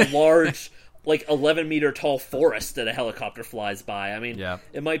like a large, like 11-meter tall forest that a helicopter flies by. I mean,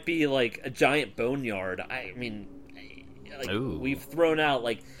 it might be like a giant boneyard. I mean, like, we've thrown out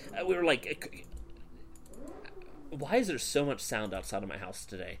like we were like. Why is there so much sound outside of my house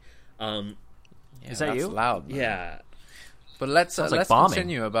today? Is that you? Loud, man. Yeah. But let's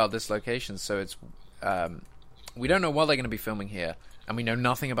continue about this location. So it's we don't know what they're going to be filming here, and we know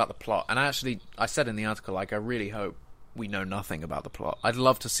nothing about the plot. And I said in the article, like, I really hope we know nothing about the plot. I'd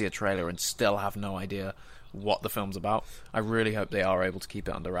love to see a trailer and still have no idea what the film's about. I really hope they are able to keep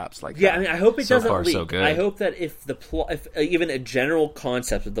it under wraps like that. Yeah, I mean, I hope it doesn't leak. So good. I hope that if the plot, if even a general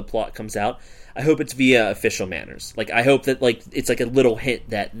concept of the plot comes out, I hope it's via official manners. Like, I hope that like it's like a little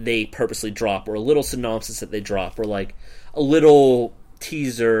hint that they purposely drop, or a little synopsis that they drop, or like a little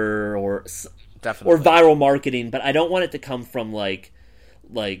teaser, or viral marketing. But I don't want it to come from like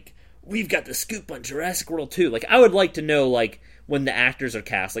we've got the scoop on Jurassic World 2. Like, I would like to know, like, when the actors are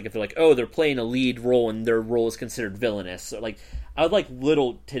cast, like, if they're like, oh, they're playing a lead role and their role is considered villainous. So, like, I would like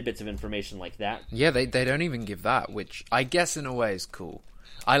little tidbits of information like that. Yeah, they don't even give that, which I guess in a way is cool.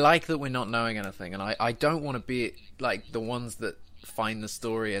 I like that we're not knowing anything, and I don't want to be, like, the ones that find the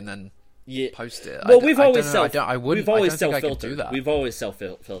story and then post it. Well, we've always self-filtered. We've always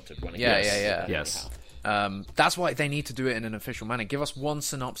self-filtered when it gets. Yes. That's why they need to do it in an official manner. Give us one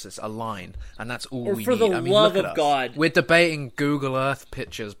synopsis, a line, and that's all we need. For the love of God. We're debating Google Earth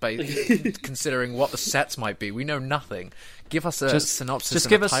pictures, considering what the sets might be. We know nothing. Give us a synopsis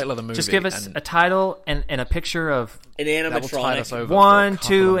and a title of the movie. Just give us a title and a picture of an animatronic. 1,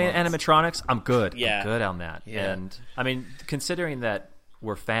 2 animatronics. I'm good. Yeah. I'm good on that. Yeah. And I mean, considering that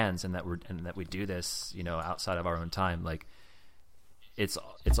we're fans and that we do this, outside of our own time, like, it's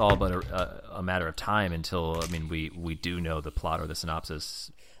all but a matter of time until we do know the plot or the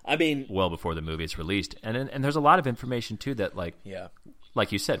synopsis. I mean, well before the movie is released, and there's a lot of information too that like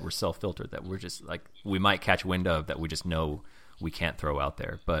you said, we're self-filtered, that we're just like, we might catch wind of, that we just know we can't throw out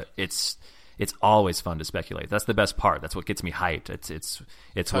there. But it's always fun to speculate. That's the best part. That's what gets me hyped. It's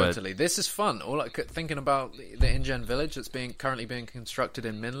totally. This is fun. All thinking about the InGen Village that's currently being constructed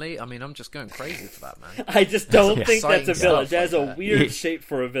in Minley. I mean, I'm just going crazy for that, man. I just don't think that's a village. That's a weird shape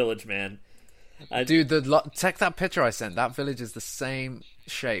for a village, man. Dude, check that picture I sent. That village is the same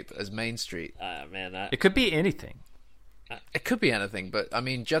shape as Main Street. Man, it could be anything. It could be anything, but I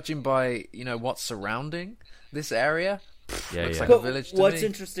mean, judging by what's surrounding this area. Looks like a village to What's me.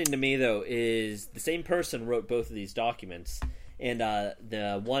 interesting to me, though, is the same person wrote both of these documents, and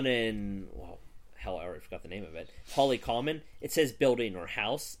the one in I already forgot the name of it. Holly Common. It says building or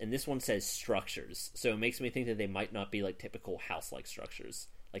house, and this one says structures. So it makes me think that they might not be like typical house-like structures.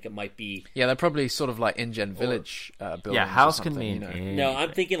 Like, it might be. Yeah, they're probably sort of like InGen Village buildings. Yeah, house can mean. No,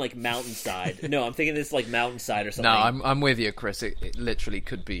 I'm thinking like mountainside. No, I'm thinking this like mountainside or something. No, I'm with you, Chris. It literally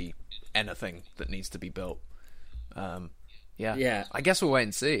could be anything that needs to be built. Yeah. I guess we'll wait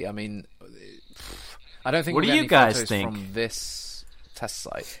and see. I mean, I don't think. What we'll do get you guys photos think from this test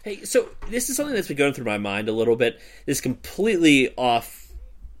site? Hey, so this is something that's been going through my mind a little bit. It's completely off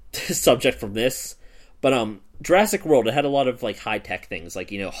subject from this, but Jurassic World, it had a lot of like high tech things, like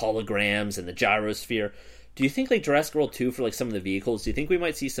holograms and the gyrosphere. Do you think like Jurassic World 2 for like some of the vehicles? Do you think we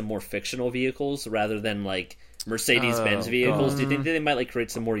might see some more fictional vehicles rather than like Mercedes-Benz vehicles? Do you think that they might like create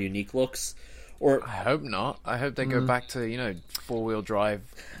some more unique looks? Or I hope not. I hope they go back to 4-wheel drive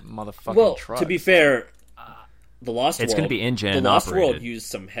motherfucking trucks. To be fair, the Lost World, it's going to be InGen the Lost operated. World used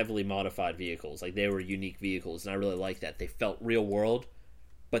some heavily modified vehicles. Like, they were unique vehicles, and I really like that. They felt real world,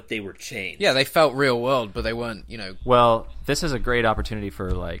 but they were changed. Yeah, they felt real world, but they weren't. Well, this is a great opportunity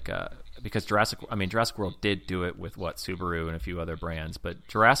for like. Because Jurassic World did do it with Subaru and a few other brands, but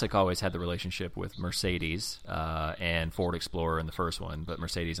Jurassic always had the relationship with Mercedes and Ford Explorer in the first one, but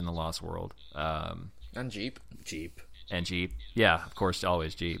Mercedes in the Lost World. And Jeep. Yeah, of course,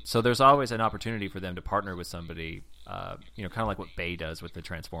 always Jeep. So there's always an opportunity for them to partner with somebody kind of like what Bay does with the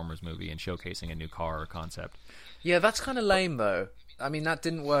Transformers movie and showcasing a new car or concept. Yeah, that's kind of lame, though. I mean, that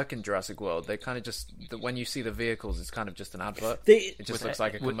didn't work in Jurassic World. They kind of just... When you see the vehicles, it's kind of just an advert. It just looks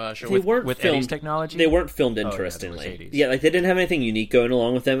like a commercial. They weren't with filmed, Eddie's technology? They weren't filmed interestingly. Yeah, like, they didn't have anything unique going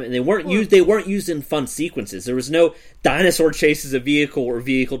along with them, and they weren't used in fun sequences. There was no dinosaur chases a vehicle or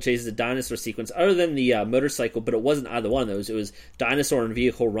vehicle chases a dinosaur sequence, other than the motorcycle, but it wasn't either one of those. It was dinosaur and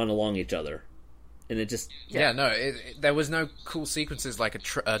vehicle run along each other. And it just... Yeah, no, there was no cool sequences like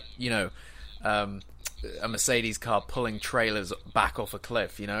a Mercedes car pulling trailers back off a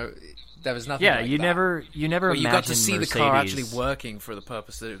cliff, There was nothing. Yeah, like you that. never Well, you got to see Mercedes. the car actually working for the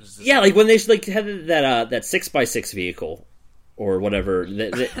purpose that it was designed. Yeah, like when they had that 6x6 vehicle or whatever.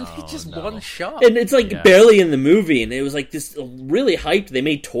 One shot. And it's like barely in the movie, and it was like this really hyped. They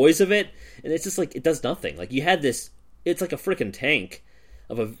made toys of it, and it's just like it does nothing. Like you had this, it's like a freaking tank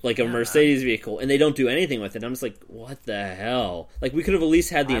of a Mercedes vehicle, and they don't do anything with it. I'm just like, what the hell? Like we could have at least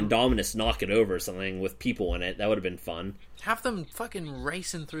had the Indominus knock it over or something with people in it. That would have been fun. Have them fucking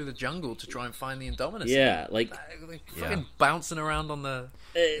racing through the jungle to try and find the Indominus. Yeah, like fucking bouncing around on the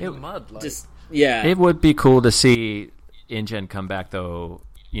mud. Like. Just It would be cool to see InGen come back though,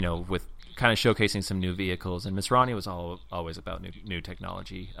 with kind of showcasing some new vehicles. And Misrani was always about new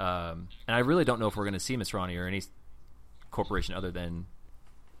technology. And I really don't know if we're going to see Misrani or any corporation other than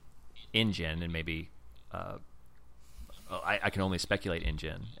InGen, and maybe I can only speculate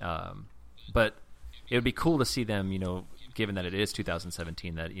InGen. But it would be cool to see them, given that it is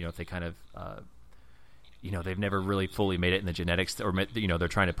 2017, that if they kind of they've never really fully made it in the genetics, or they're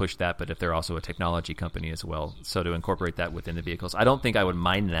trying to push that, but if they're also a technology company as well, so to incorporate that within the vehicles. I don't think I would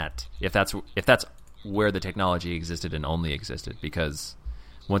mind that if that's where the technology existed and only existed, because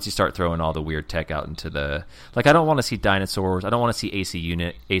once you start throwing all the weird tech out into the... Like, I don't want to see dinosaurs. I don't want to see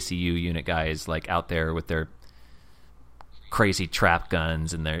ACU unit guys, like, out there with their crazy trap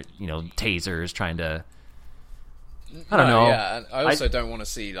guns and their, tasers trying to... I don't know. Yeah, I also don't want to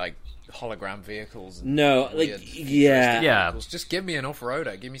see, like, hologram vehicles. No, vehicles. Just give me an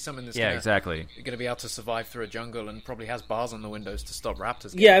off-roader. Give me something that's exactly. going to be able to survive through a jungle and probably has bars on the windows to stop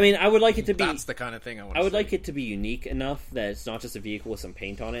raptors. Yeah, I mean, I would like it to be... That's the kind of thing I want to see. I would like it to be unique enough that it's not just a vehicle with some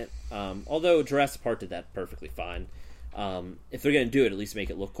paint on it. Although Jurassic Park did that perfectly fine. If they're going to do it, at least make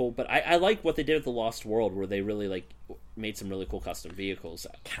it look cool. But I like what they did with The Lost World, where they really made some really cool custom vehicles.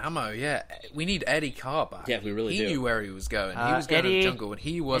 Camo, yeah. We need Eddie Carr back. Yeah, we really do. He knew where he was going. He was going to the jungle, and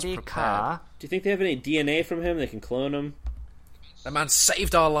he was prepared. Carr. Do you think they have any DNA from him? They can clone him? The man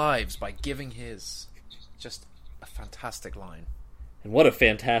saved our lives by giving his. Just a fantastic line. And what a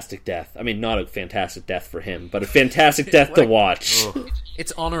fantastic death. I mean, not a fantastic death for him, but a fantastic death to watch.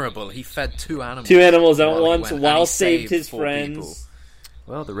 It's honourable. He fed two animals. Two animals at once while saved his friends. People.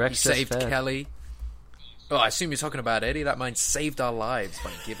 Well, the Rex saved fed. Kelly. Oh, I assume you're talking about Eddie. That man saved our lives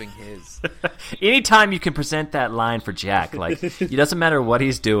by giving his. Anytime you can present that line for Jack, like, it doesn't matter what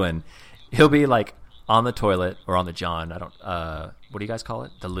he's doing. He'll be, like, on the toilet or on the John. I don't... what do you guys call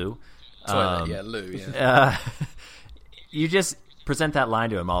it? The loo? Toilet, loo, yeah. You just present that line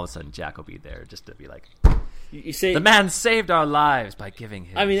to him, all of a sudden Jack will be there just to be like... You say the man saved our lives by giving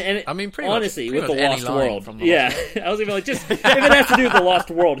his. I mean, pretty honestly, much, with the Lost World, I was even like, just if it has to do with the Lost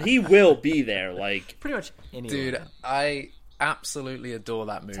World, he will be there. Like pretty much anyone. Dude, I absolutely adore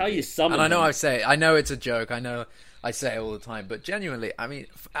that movie. That's how you summon and I know him. I know it's a joke. I know I say it all the time, but genuinely, I mean,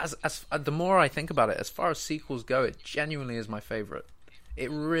 as the more I think about it, as far as sequels go, it genuinely is my favorite.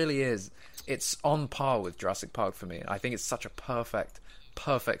 It really is. It's on par with Jurassic Park for me. I think it's such a perfect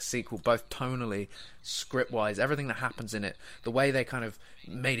sequel, both tonally, script-wise, everything that happens in it, the way they kind of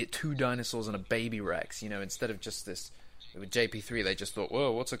made it two dinosaurs and a baby Rex, instead of just this. With JP3, they just thought,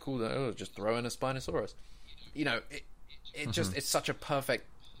 whoa, what's a cool... just throw in a Spinosaurus. It's such a perfect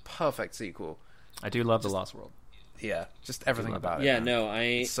sequel. I do love The Lost World. Yeah, just everything about it. Yeah, man. no,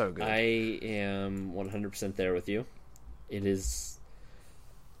 It's so good. I am 100% there with you. It is...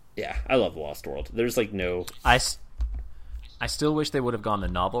 Yeah, I love The Lost World. There's, no... I still wish they would have gone the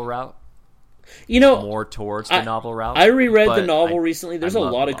novel route. More towards the novel route. I reread the novel recently. There's a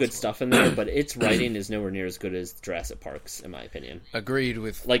lot of good World. stuff in there, but its writing is nowhere near as good as Jurassic Park's, in my opinion. Agreed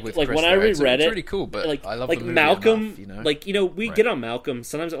with like Chris when I there. reread it's it, really cool. But I love the movie Malcolm. enough, We get on Malcolm.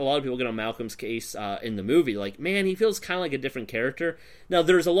 Sometimes a lot of people get on Malcolm's case in the movie. Like, man, he feels kind of like a different character. Now,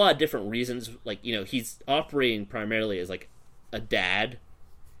 there's a lot of different reasons. He's operating primarily as a dad.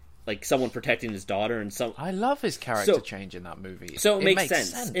 Like someone protecting his daughter, and some. I love his character change in that movie. So it makes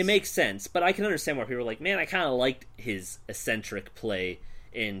sense. It makes sense, but I can understand why people are like, "Man, I kind of liked his eccentric play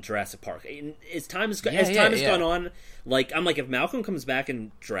in Jurassic Park. And as time has gone on, like I'm like, if Malcolm comes back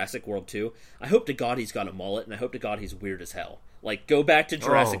in Jurassic World 2, I hope to God he's got a mullet, and I hope to God he's weird as hell. Like, go back to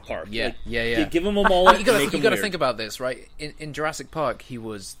Jurassic Park. Yeah, like, give him a mullet. You got to think about this, right? In Jurassic Park, he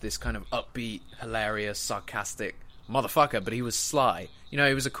was this kind of upbeat, hilarious, sarcastic motherfucker, but he was sly. You know,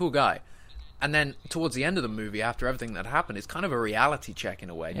 he was a cool guy. And then towards the end of the movie, after everything that happened, it's kind of a reality check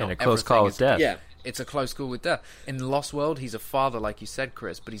in a way. And a close call with death. Yeah. It's a close call with death. In Lost World, he's a father, like you said,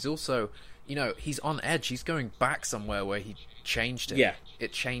 Chris, but he's also, you know, he's on edge. He's going back somewhere where he changed him. Yeah.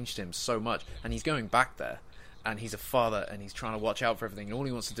 It changed him so much. And he's going back there. And he's a father, and he's trying to watch out for everything. And all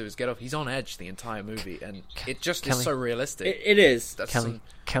he wants to do is get off. He's on edge the entire movie, and it just is so realistic. It is. That's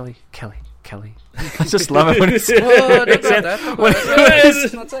Kelly. I just love it when it's... What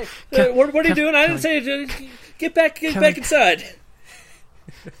are you doing? I didn't say... Get back inside.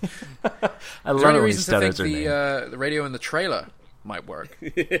 I love any it when he reason to stutters think her name. the radio in the trailer might work?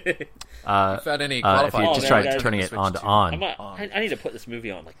 If any you qualified just try turning it on to on. I need to put this movie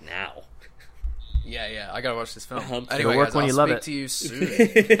on, like, now. Yeah, I gotta watch this film. It'll Anyway, work guys, when I'll you love speak it. to you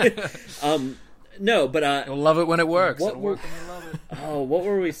soon. No, but You'll love it when it works. what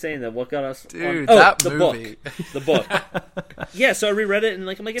were we saying that? What got us? Dude, the movie. book. The book. Yeah, so I reread it and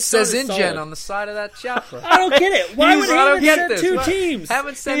like I'm like, it says InGen InGen on the side of that chopper. I don't get it. Why would I he don't have get sent this. two teams?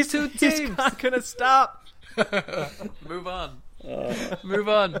 Haven't sent two He's teams. not gonna stop. Move on. Move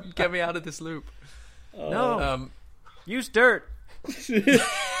on. Get me out of this loop. No. Use dirt.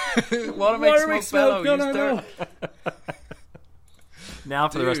 Water makes smoke bellow. Use dirt. Now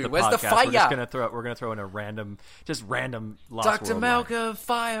for the rest of the where's podcast, the fire? we're gonna throw in a random Lost Dr. World line. Malka,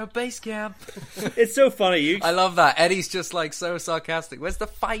 fire, base camp. It's so funny. I love that. Eddie's just like so sarcastic. Where's the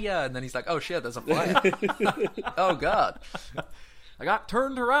fire? And then he's like, oh shit, there's a fire. Oh god. I got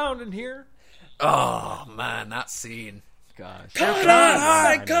turned around in here. Oh man, that scene. Gosh.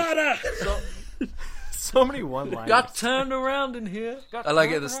 Carter! So many one-liners. Got turned around in here. I like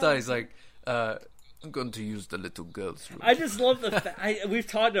it at the start. He's like, I'm going to use the little girl's room. I just love the fact... We've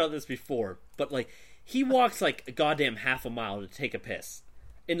talked about this before, but, like, he walks, like, a goddamn half a mile to take a piss.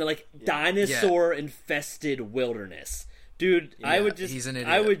 In, like, dinosaur-infested wilderness. Dude, Yeah, I would just... he's an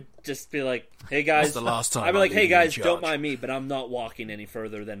idiot. I would just be like, hey, guys... That's the last time I'd be like, I'll hey, leave you in guys, don't charge." mind me, but I'm not walking any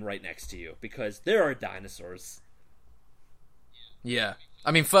further than right next to you. Because there are dinosaurs. Yeah.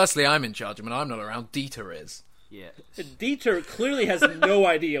 I mean, firstly, I'm in charge. I mean, I'm not around. Dieter is. Yeah. Dieter clearly has no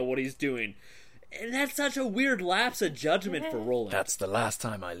idea what he's doing. And that's such a weird lapse of judgment for Roland. That's the last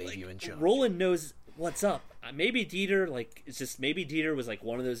time I leave you in charge. Roland knows what's up. Maybe Dieter, maybe Dieter was like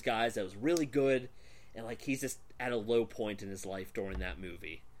one of those guys that was really good, and like he's just at a low point in his life during that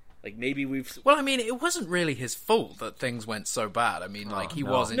movie. Like maybe we've. Well, I mean, it wasn't really his fault that things went so bad. I mean, he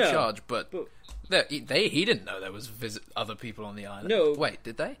was in charge, but he didn't know there was other people on the island. No, wait,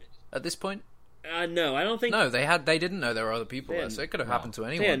 did they? At this point? No, I don't think. No, they didn't know there were other people there, so it could have happened to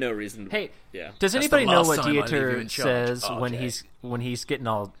anyone. They had no reason. Hey, yeah. Does That's anybody the know last what time I leave you Dieter in charge. says Okay. when he's getting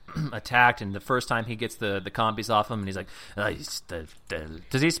all attacked and the first time he gets the compies off him and he's like,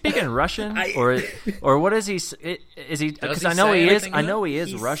 does he speak in Russian or what is he? Is he? Because I know he is. I know he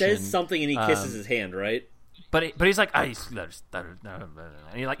is Russian. He says something and he kisses his hand, right? But he's like, and he's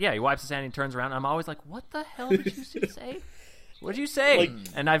like, yeah, he wipes his hand and he turns around. And I'm always like, what the hell did you say? What did you say?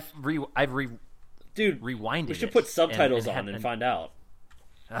 And I've rewinded. We should put subtitles on and find out.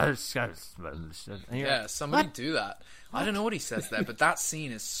 Yeah, somebody do that. I don't know what he says there, but that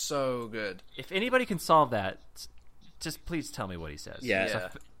scene is so good. If anybody can solve that, just please tell me what he says. Yeah.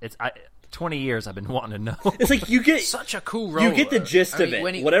 It's 20 years I've been wanting to know. It's like you get such a cool role. You get the gist of it.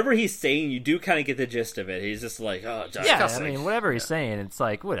 When whatever he's saying, you do kind of get the gist of it. He's just like, oh, I mean, whatever he's saying, it's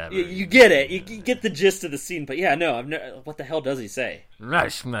like whatever. You get it. You get the gist of the scene, but yeah, no, what the hell does he say?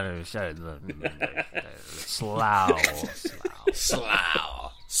 Slough.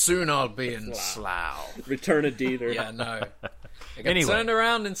 Soon I'll be in Slough. Return of Dieter. Yeah, no. I got Anyway. turned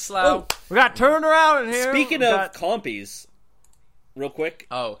around in Slough. We got turned around in here. Speaking of compies, real quick.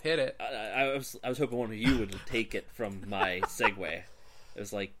 Oh, hit it. I was hoping one of you would take it from my segue. It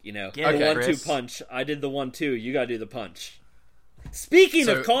was like, the Okay, 1-2 Chris. punch. I did the 1-2. You gotta do the punch. Speaking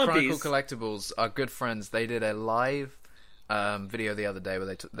of compies, Chronicle Collectibles, our good friends, they did a live video the other day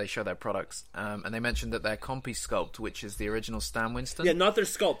where they show their products, and they mentioned that their Compy Sculpt, which is the original Stan Winston. Yeah, not their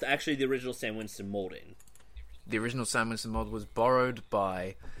sculpt. Actually, the original Stan Winston molding. The original Stan Winston mold was borrowed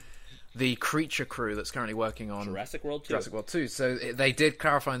by the Creature crew that's currently working on Jurassic World 2. So they did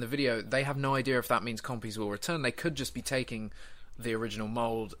clarify in the video, they have no idea if that means Compies will return. They could just be taking the original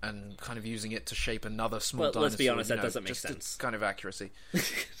mold and kind of using it to shape another small dinosaur. Let's be honest, that doesn't make sense. It's kind of accuracy.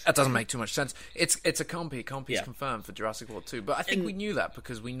 That doesn't make too much sense. It's a compy. Compy's confirmed for Jurassic World 2, but I think we knew that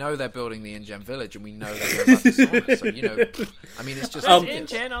because we know they're building the InGen village and we know they're going back to Sonic. So I mean, it's just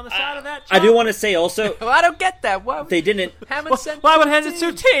InGen on the side of that. I do want to say also, well, I don't get that. Why they didn't? Why would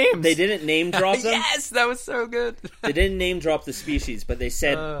Hensetsu teams? They didn't name drop them. Yes, that was so good. They didn't name drop the species, but they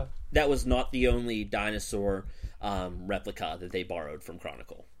said that was not the only dinosaur replica that they borrowed from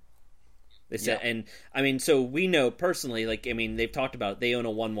Chronicle. They said, and I mean, so we know personally, they've talked about they own a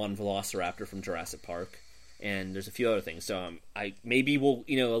 1/1 Velociraptor from Jurassic Park, and there's a few other things. So maybe we'll,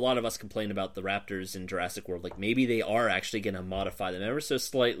 a lot of us complain about the raptors in Jurassic World. Like maybe they are actually going to modify them ever so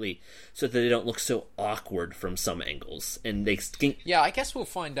slightly so that they don't look so awkward from some angles, and they. Yeah, I guess we'll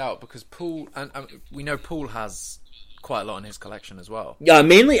find out because Poole, and we know Poole has quite a lot in his collection as well. Yeah,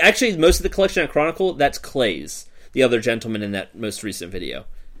 mainly, actually, most of the collection at Chronicle, that's Clay's. The other gentleman in that most recent video.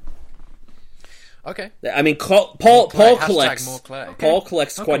 Okay. I mean, Paul collects. Paul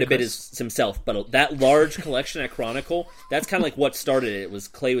collects quite a bit himself, but that large collection at Chronicle, that's kind of like what started it. It was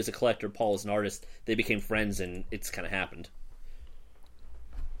Clay was a collector, Paul was an artist. They became friends, and it's kind of happened.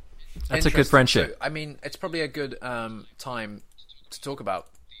 That's a good friendship. So, I mean, it's probably a good time to talk about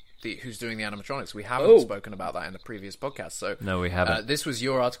who's doing the animatronics. We haven't spoken about that in the previous podcast. So no, we haven't. This was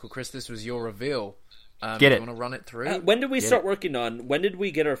your article, Chris. This was your reveal. Get it. You want to run it through? When did we start working on? When did we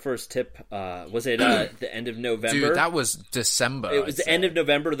get our first tip? Was it the end of November? Dude, that was December. It was the end of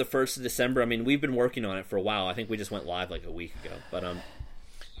November, the 1st of December. I mean, we've been working on it for a while. I think we just went live like a week ago. But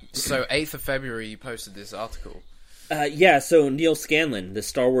so 8th of February, you posted this article. So Neil Scanlon, the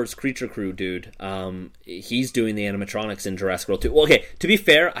Star Wars Creature Crew dude, he's doing the animatronics in Jurassic World 2. Well, okay, to be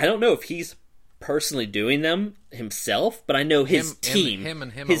fair, I don't know if he's personally doing them himself, but I know his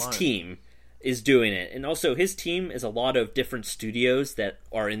team is doing it. And also his team is a lot of different studios that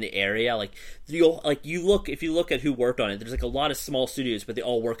are in the area. If you look at who worked on it, there's a lot of small studios, but they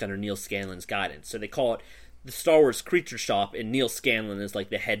all work under Neil Scanlon's guidance. So they call it the Star Wars Creature Shop, and Neil Scanlon is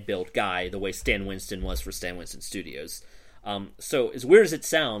the head build guy, the way Stan Winston was for Stan Winston Studios. So as weird as it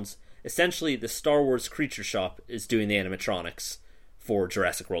sounds, essentially the Star Wars Creature Shop is doing the animatronics for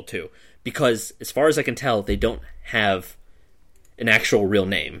Jurassic World 2. Because as far as I can tell, they don't have an actual real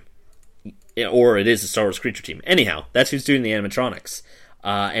name. Or it is a Star Wars Creature Team. Anyhow, that's who's doing the animatronics.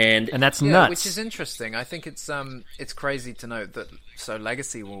 And that's nuts. Which is interesting. I think it's crazy to note that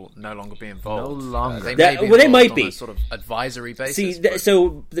Legacy will no longer be involved. No longer. They might be on a sort of advisory basis. See,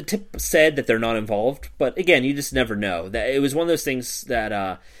 so the tip said that they're not involved, but again, you just never know. That it was one of those things that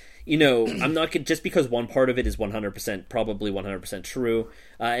I'm not just because one part of it is 100% probably 100% true,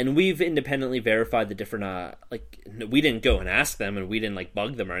 and we've independently verified the different. We didn't go and ask them, and we didn't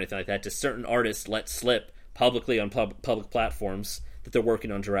bug them or anything like that. Just certain artists let slip publicly on public platforms that they're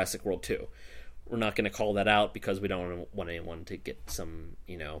working on Jurassic World 2. We're not going to call that out because we don't want anyone to get some,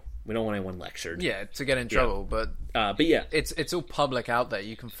 we don't want anyone lectured. Yeah, to get in trouble. But yeah, it's all public out there.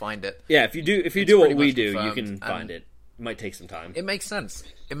 You can find it. Yeah, if you do what we do, you can find it. It might take some time. It makes sense.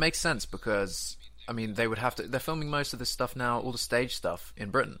 It makes sense because they would have to. They're filming most of this stuff now, all the stage stuff in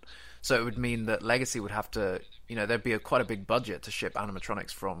Britain. So it would mean that Legacy would have to, there'd be quite a big budget to ship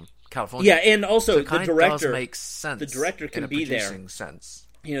animatronics from California. Yeah, and also so the director makes sense. The director can be there. Sense.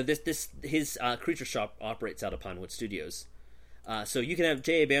 His Creature Shop operates out of Pinewood Studios. So you can have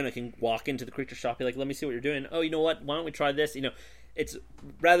J.A. Bayona can walk into the Creature Shop, be like, let me see what you're doing. Oh, you know what? Why don't we try this? It's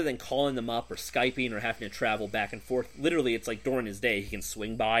rather than calling them up or Skyping or having to travel back and forth. Literally, it's during his day, he can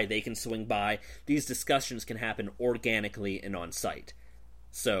swing by, they can swing by. These discussions can happen organically and on site.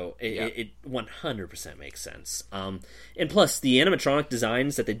 So it 100% makes sense. And plus, the animatronic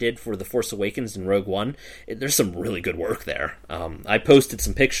designs that they did for The Force Awakens and Rogue One, there's some really good work there. I posted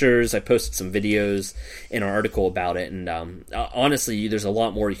some pictures, I posted some videos in our article about it, and honestly, there's a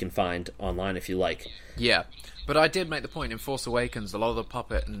lot more you can find online if you like. Yeah, but I did make the point in Force Awakens, a lot of the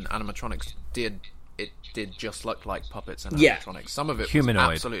puppet and animatronics did just look like puppets and animatronics. Some of it humanoid.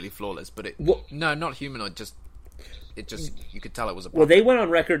 Was absolutely flawless, but no, not humanoid, just you could tell it was a puppet. Well, they went on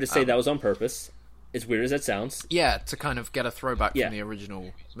record to say that was on purpose, as weird as that sounds. Yeah, to kind of get a throwback from the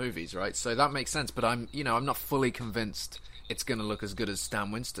original movies, right? So that makes sense, but I'm not fully convinced it's going to look as good as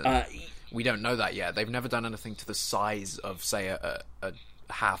Stan Winston. We don't know that yet. They've never done anything to the size of, say, a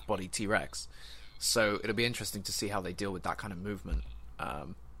half-body T-Rex. So it'll be interesting to see how they deal with that kind of movement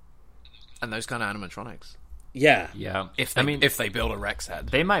and those kind of animatronics. Yeah. If they build a Rex head.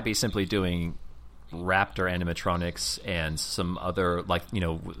 They might be simply doing raptor animatronics and some other,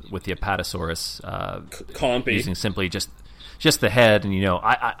 with the Apatosaurus, Compy. using simply just just the head, and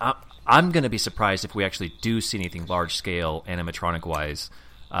I'm going to be surprised if we actually do see anything large scale animatronic wise.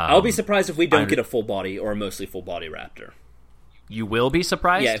 I'll be surprised if we don't get a full body or a mostly full body raptor. You will be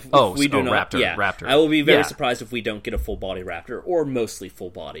surprised? Yeah, if we do not. Raptor. I will be very surprised if we don't get a full body raptor or mostly full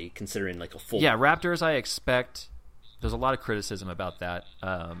body, considering like a full. Yeah, raptors. I expect. There's a lot of criticism about that.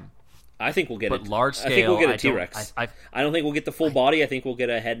 I think we'll get but large scale. I think we'll get a T-Rex. I don't think we'll get the full body. I think we'll get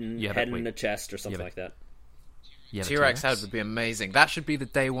a head and a chest or something like that. T-Rex head would be amazing. That should be the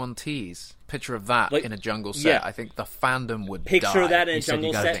day one tease. Picture of that in a jungle set. I think the fandom would picture die. that in a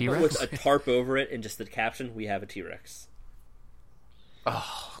jungle set with a tarp over it and just the caption, "We have a T-Rex."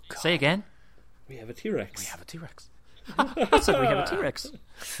 Oh, God. Say again. We have a T-Rex. We have a T-Rex. I said we have a T-Rex.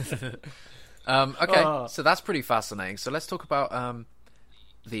 Okay, so that's pretty fascinating. So let's talk about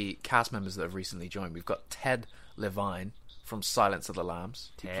the cast members that have recently joined. We've got Ted Levine from Silence of the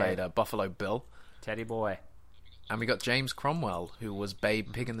Lambs. He played Buffalo Bill. Teddy boy. And we got James Cromwell, who was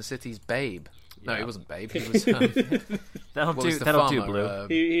Babe Pig in the City's Babe. No, he wasn't Babe. He was. That'll do, farmer, Blue.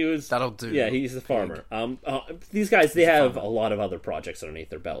 He was. That'll do. Yeah, he's the farmer. These guys, they have a lot of other projects underneath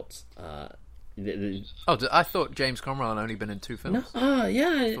their belts. I thought James Cromwell had only been in 2 films. No,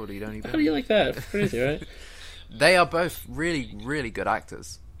 yeah. I thought he'd only been. How do you like that? Crazy, right? They are both really, really good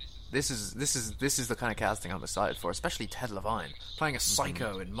actors. This is the kind of casting I'm excited for, especially Ted Levine playing a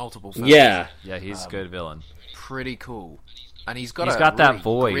psycho in multiple films. Yeah, he's a good villain. Pretty cool, and he's got really that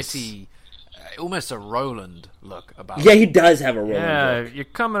voice, gritty, almost a Roland look about him. Yeah, he does have a Roland look. You're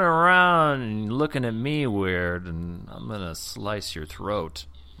coming around and looking at me weird, and I'm gonna slice your throat.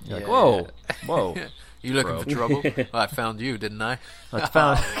 You're like, whoa. You looking for trouble? Well, I found you, didn't I?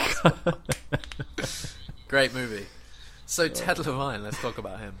 Great movie. So Ted Levine, let's talk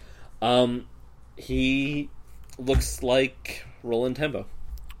about him. He looks like Roland Tembo.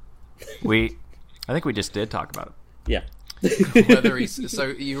 I think we just did talk about it. Yeah. Whether he's so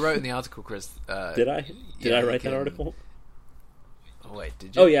you wrote in the article, Chris. Did I? Did I write that article? Oh wait,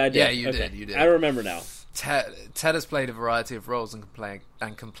 did you? Oh yeah, I did. Yeah, you did. You did. I remember now. Ted has played a variety of roles and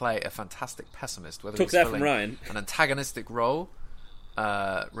can play a fantastic pessimist. Whether Took he's that from filling Ryan. An antagonistic role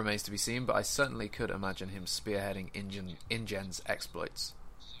remains to be seen, but I certainly could imagine him spearheading InGen's exploits.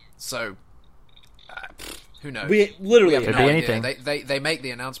 So, who knows? We literally have could no be idea. anything. They make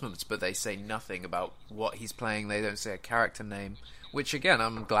the announcements, but they say nothing about what he's playing. They don't say a character name, which again,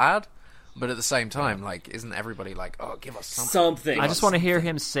 I'm glad. But at the same time, like, isn't everybody like, oh, give us something? I just want to hear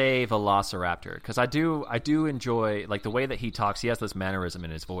him say Velociraptor, because I do enjoy, like, the way that he talks. He has this mannerism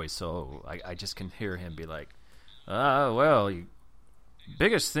in his voice, so I just can hear him be like,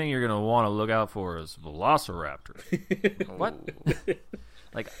 biggest thing you're going to want to look out for is Velociraptor. What?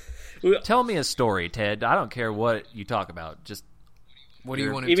 Like, tell me a story, Ted. I don't care what you talk about. Just what do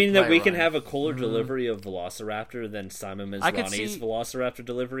you want? You mean that we can have a cooler delivery of Velociraptor than Simon Masrani's Velociraptor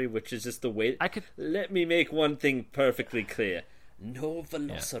delivery, which is just the way. Let me make one thing perfectly clear: no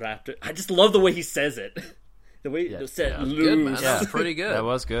Velociraptor. Yeah. I just love the way he says it. The way he said "loose." Good, man. That was pretty good. That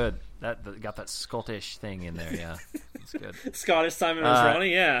was good. That got that Scottish thing in there. Yeah, that's good. Scottish Simon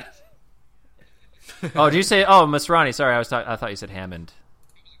Masrani. Yeah. Oh, did you say? Oh, Masrani. Sorry, I thought you said Hammond.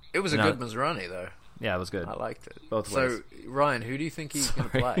 It was a good Masrani, though. Yeah, it was good. I liked it. Both ways. So, Ryan, who do you think he's going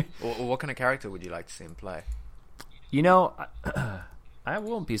to play? Or what kind of character would you like to see him play? You know, I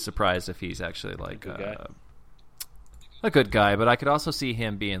won't be surprised if he's actually like a good guy, but I could also see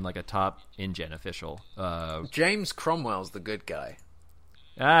him being like a top InGen official. James Cromwell's the good guy.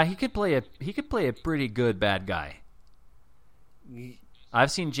 He could play a pretty good bad guy.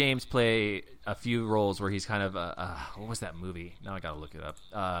 I've seen James play a few roles where he's kind of what was that movie? Now I gotta look it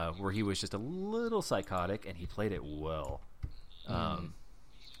up. Where he was just a little psychotic and he played it well.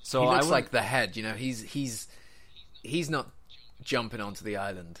 So he looks like the head. You know, he's not jumping onto the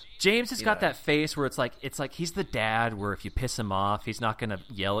island. James has got that face where it's like he's the dad where if you piss him off, he's not gonna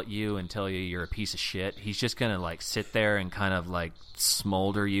yell at you and tell you you're a piece of shit. He's just gonna like sit there and kind of like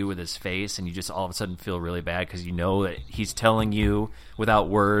smolder you with his face, and you just all of a sudden feel really bad because you know that he's telling you without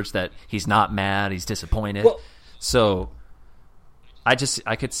words that he's not mad, he's disappointed. Well, so I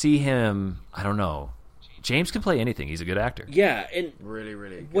could see him. I don't know. James can play anything. He's a good actor. Yeah, and really,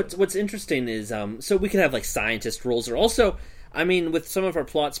 really good. What's interesting is so we could have like scientist roles, or also, I mean, with some of our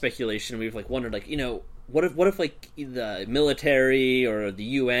plot speculation, we've like wondered, like, you know, what if like the military or the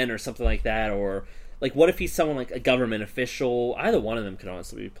UN or something like that, or like what if he's someone like a government official? Either one of them could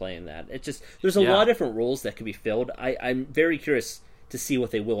honestly be playing that. It's just there's a lot of different roles that could be filled. I'm very curious to see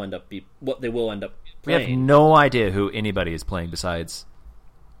what they will end up playing. We have no idea who anybody is playing besides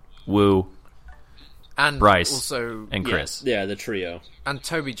Wu. And Bryce also, and Chris. Yeah, the trio. And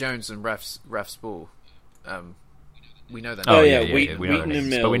Toby Jones and Ref Spall. We know their Oh, names. yeah, we know their Wheaton and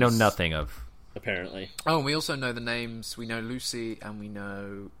names, but we know Mills. nothing of. Apparently. Oh, and we also know the names. We know Lucy, and we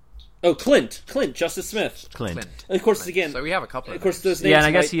know Oh, Clint, Justice Smith. Clint. Of course, again. So we have a couple Of course, names. those names. Yeah, and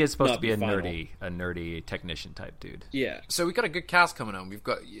I guess might he is supposed not to be a final. nerdy technician type dude. Yeah. So we've got a good cast coming on. We've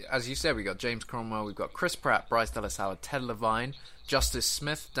got, as you said, we've got James Cromwell, we've got Chris Pratt, Bryce Dallas Howard, Ted Levine, Justice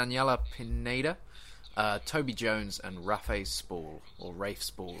Smith, Daniela Pineda, Toby Jones, and Rafe Spall, or Rafe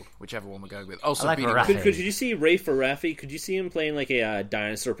Spall, whichever one we're going with. Also, I like beating Rafe. Could you see Rafe or Raffi? Could you see him playing like a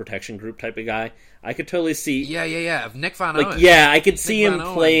dinosaur protection group type of guy? I could totally see. Yeah. Of Nick Van Like, Owen. yeah, I could see Nick him Van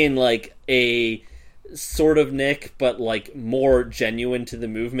Owen. playing like a sort of Nick, but like more genuine to the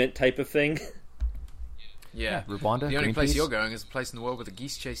movement type of thing. Yeah. Rwanda, The only place Greenpeace. you're going is the place in the world where the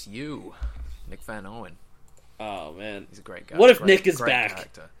geese chase you. Nick Van Owen. Oh man, He's a great guy. what if Great- Nick is great back?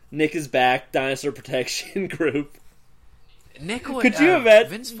 character. Nick is back. Dinosaur protection group. Nick, Could you imagine-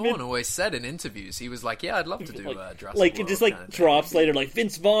 Vince Vaughn always said in interviews, he was like, "Yeah, I'd love to do Jurassic Like World." it just like kind of thing. drops later. Like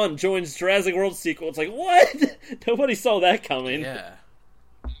Vince Vaughn joins Jurassic World sequel. It's like what? Nobody saw that coming. Yeah,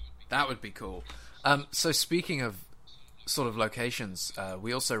 that would be cool. So speaking of sort of locations,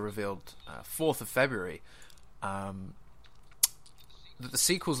 we also revealed 4th of February that the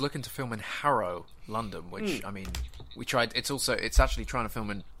sequel's looking to film in Harrow, London. Which I mean, we tried. It's actually trying to film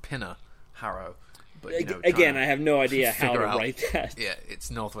in Pinner, Harrow. But, you know, Again, trying I have no idea how to figure out- write that. Yeah,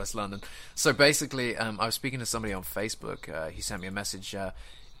 it's northwest London. So basically, I was speaking to somebody on Facebook. He sent me a message.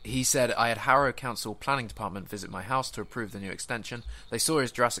 He said, I had Harrow Council Planning Department visit my house to approve the new extension. They saw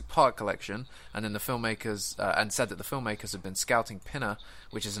his Jurassic Park collection, and then the filmmakers and said that the filmmakers had been scouting Pinner,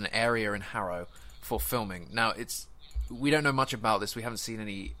 which is an area in Harrow, for filming. Now, we don't know much about this. We haven't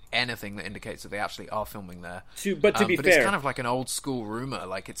seen anything that indicates that they actually are filming there. But to be but fair, it's kind of like an old school rumor.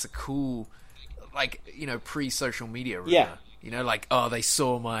 Like it's a cool, like pre-social media rumor. Yeah. Like, oh, they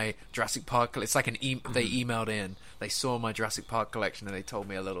saw my Jurassic Park. It's like they emailed in. They saw my Jurassic Park collection and they told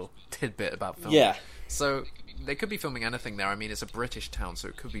me a little tidbit about filming. Yeah. So they could be filming anything there. I mean, it's a British town, so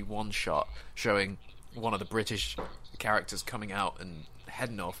it could be one shot showing one of the British characters coming out and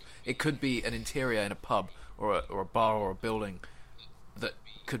heading off. It could be an interior in a pub or a bar or a building that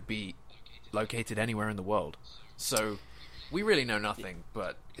could be located anywhere in the world. So we really know nothing,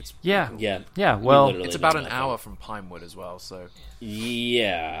 but it's Yeah. yeah, Yeah, We well, literally it's about know an nothing. hour from Pinewood as well. So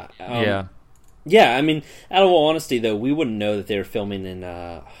Yeah. yeah. Yeah, I mean, out of all honesty, though, we wouldn't know that they were filming in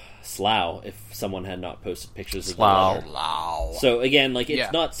Slough if someone had not posted pictures of the Slough. weather. So again, like, it's Yeah.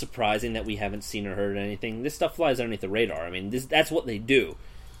 not surprising that we haven't seen or heard anything. This stuff flies underneath the radar. I mean, that's what they do.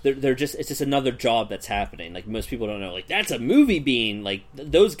 They're just, it's just another job that's happening. Like, most people don't know. Like, that's a movie being, like,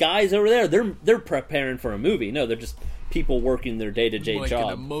 those guys over there, they're preparing for a movie. No, they're just people working their day-to-day making a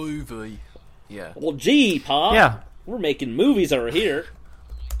job. movie. Yeah, Well, gee, Pa. Yeah. We're making movies over here.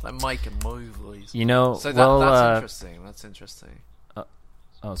 they're making movies. You know, So well, that's interesting. That's interesting.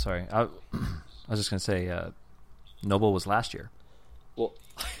 oh, sorry. I was just going to say, Noble was last year. Well,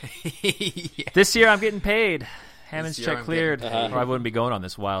 Yeah. This year I'm getting paid. Hammond's year check I'm cleared, getting paid. or I wouldn't be going on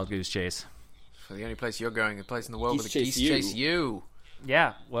this wild goose chase. For the only place you're going, a place in the world Geese where the geese chase you. chase you.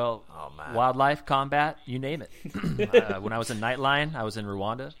 Yeah, well, Oh, man. wildlife, combat, you name it. When I was in Nightline, I was in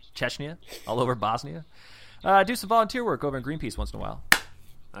Rwanda, Chechnya, all over Bosnia. I do some volunteer work over in Greenpeace once in a while.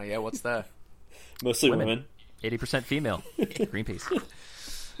 Oh yeah, what's there? mostly Women. women. 80% female. Greenpeace.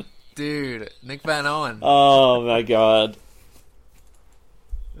 Dude, Nick Van Owen. Oh my god.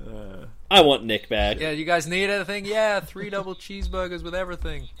 I want Nick back. Yeah, you guys need anything? Yeah, 3 double cheeseburgers with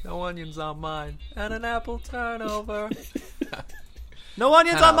everything. No onions on mine. And an apple turnover. No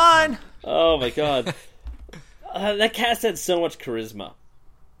onions on mine! Oh my god. That cast had so much charisma.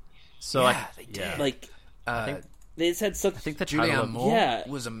 So Yeah, they did. yeah. Like, Uh, they just had such. I think the title Julianne of, Moore Yeah.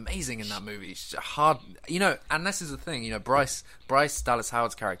 was amazing in that movie. She's hard, and this is the thing, Bryce Dallas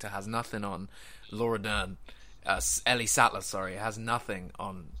Howard's character has nothing on Laura Dern, Ellie Sattler, sorry, has nothing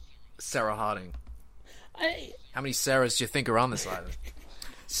on Sarah Harding. How many Sarahs do you think are on this island?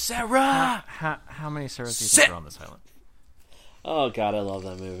 Sarah! how many Sarahs do you Sit- think are on this island? Oh god, I love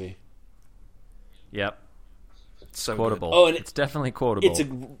that movie. Yep. So Quotable. Oh, and it's definitely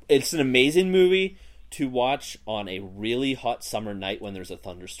quotable. It's an amazing movie to watch on a really hot summer night when there's a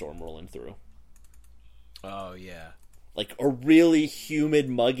thunderstorm rolling through. good. Oh, yeah. Like a really humid,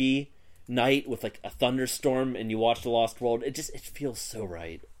 muggy night with like a thunderstorm, and you watch The Lost World. It feels so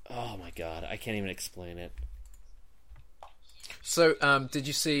right. Oh my god, I can't even explain it. So, did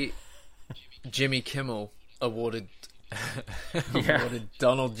you see Jimmy Kimmel awarded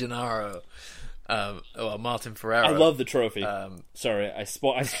Donald Gennaro Martin Ferrero. I love the trophy. Sorry, I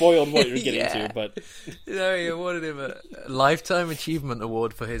spoiled what you're getting to, but he awarded him a Lifetime Achievement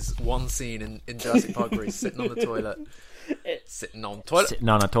Award for his one scene in Jurassic Park where he's sitting on the toilet. Sitting on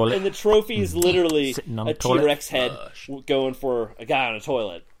a toilet. And the trophy is literally a T-Rex head going for a guy on a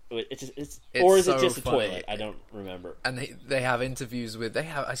toilet. Or is it just a toilet? I don't remember. And they have interviews with...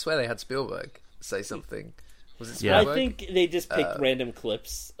 I swear they had Spielberg say something. Was it Spielberg? I think they just picked random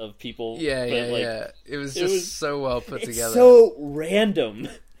clips of people. Yeah. It was just so well put together. It's so random.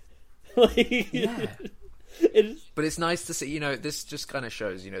 Yeah. But it's nice to see, this just kind of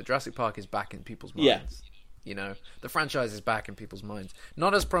shows, Jurassic Park is back in people's minds. Yeah. The franchise is back in people's minds.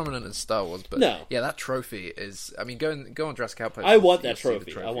 Not as prominent as Star Wars, but that trophy is... I mean, go on Jurassic Outpost. I want that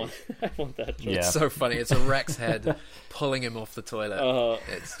trophy. I want that trophy. It's so funny. It's a Rex head pulling him off the toilet.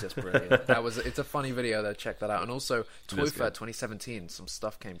 It's just brilliant. It's a funny video though. Check that out. And also, Toy Fair 2017. Some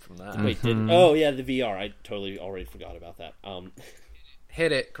stuff came from that. Wait, the VR. I totally already forgot about that.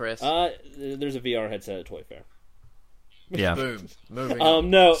 Hit it, Chris. There's a VR headset at Toy Fair. Yeah. Boom. Moving on.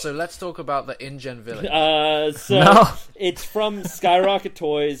 No. So let's talk about the InGen villain. It's from Skyrocket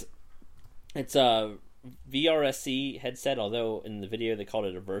Toys. It's a VRSC headset, although in the video they called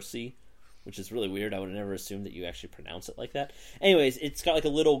it a Versi, which is really weird. I would have never assumed that you actually pronounce it like that. Anyways, it's got like a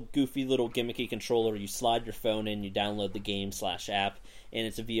little goofy, little gimmicky controller. You slide your phone in, you download the game/app, and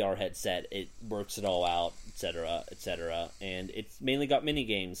it's a VR headset. It works it all out, etc., etc. And it's mainly got mini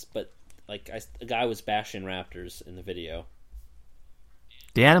games, but a guy was bashing raptors in the video.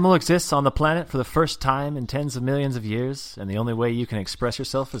 The animal exists on the planet for the first time in tens of millions of years, and the only way you can express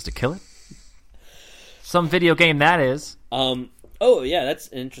yourself is to kill it? Some video game that is. That's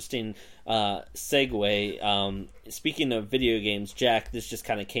an interesting segue. Speaking of video games, Jack, this just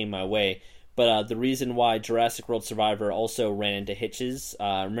kind of came my way, but the reason why Jurassic World Survivor also ran into hitches,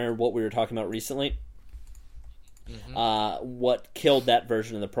 remember what we were talking about recently? Mm-hmm. What killed that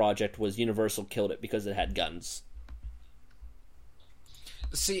version of the project was Universal killed it because it had guns.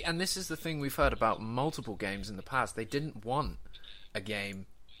 See, and this is the thing we've heard about multiple games in the past. They didn't want a game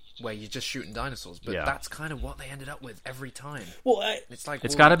where you're just shooting dinosaurs, but that's kind of what they ended up with every time. Well,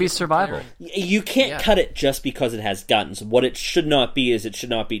 it's got to be survival. You can't cut it just because it has guns. What it should not be is it should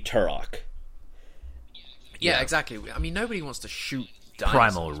not be Turok. Yeah, exactly. I mean, nobody wants to shoot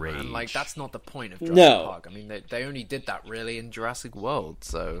Primal Rage. Man. Like, that's not the point of Jurassic Park. I mean, they only did that really in Jurassic World,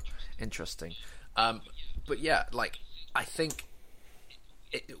 so interesting. But yeah, I think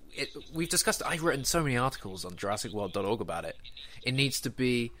we've discussed it. I've written so many articles on JurassicWorld.org about it. It needs to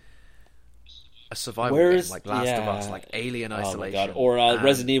be a survival game, like Last of Us, like Alien Isolation. Oh my God. Or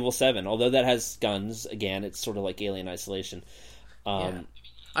Resident Evil 7. Although that has guns, again, it's sort of like Alien Isolation. I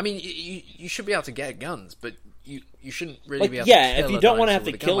mean, you should be able to get guns, but you shouldn't really be able to kill if you don't want to have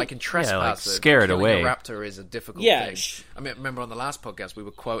to kill... Like in Trespasser, scare it away. A raptor is a difficult thing. I mean, remember on the last podcast, we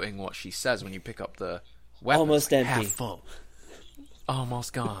were quoting what she says when you pick up the weapon. Almost empty. Half full.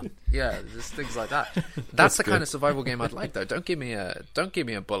 Almost gone. Yeah, just things like that. That's the kind of survival game I'd like, though. Don't give me a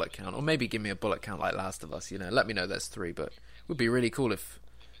bullet count, or maybe give me a bullet count like Last of Us. Let me know there's 3, but it would be really cool if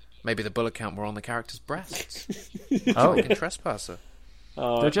maybe the bullet count were on the character's breasts. Like in Trespasser.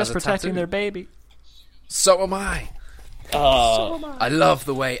 They're just protecting their baby. So am I. I love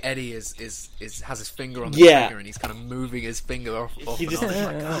the way Eddie has his finger on the trigger and he's kind of moving his finger off. He just,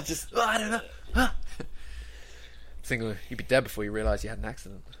 I don't know. Thinking you'd be dead before you realize you had an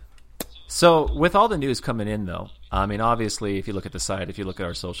accident. So with all the news coming in, though, I mean, obviously, if you look at the site, if you look at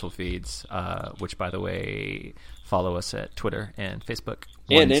our social feeds, which, by the way, follow us at Twitter and Facebook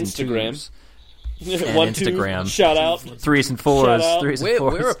and Instagram. Instagram. Shout out. 3s and 4s.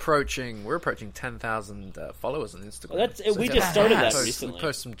 We're approaching 10,000 followers on Instagram. We just started that recently. We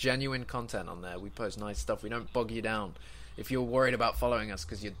post some genuine content on there. We post nice stuff. We don't bog you down. If you're worried about following us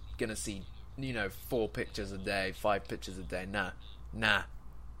because you're gonna see 4 pictures a day, 5 pictures a day, nah.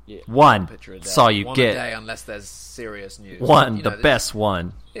 Yeah. One. That's all you one get. A day, unless there's serious news. One, the best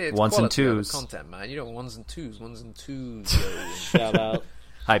one. It's ones and twos. Content, man. You know, ones and twos. Shout out.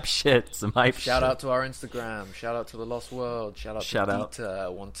 Hype shit. Some hype shit. Shout out to our Instagram. Shout out to The Lost World. Shout out to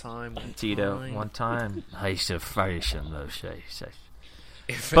Dita. One time.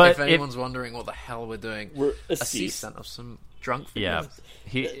 If anyone's wondering what the hell we're doing, Assis sent us some drunk videos.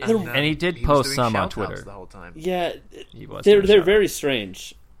 Yeah. He did post some on Twitter the whole time. Yeah, they're very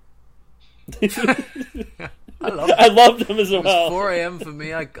strange. I love them as well. It was 4 a.m. for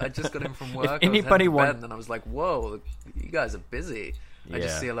me. I just got in from work. Anybody and then I was like, "Whoa, you guys are busy." I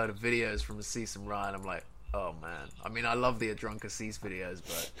just see a load of videos from Assis and Ryan. I'm like, "Oh man!" I mean, I love the drunk Assis videos,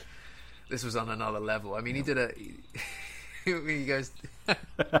 but this was on another level. I mean, he did he goes.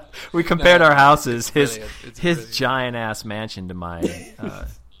 We compared our houses. His brilliant. giant ass mansion to my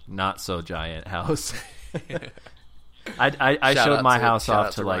not so giant house. I showed my house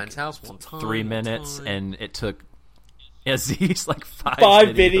off to like 3 minutes, and it took Aziz like five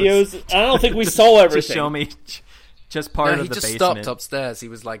videos. I don't think we saw everything. To show me just part of the basement. He just stopped upstairs. He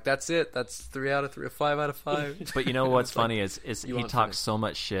was like, "That's it. That's 3 out of 3 or 5 out of 5." But you know what's funny is he talks so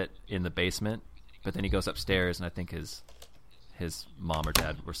much shit in the basement, but then he goes upstairs, and I think his mom or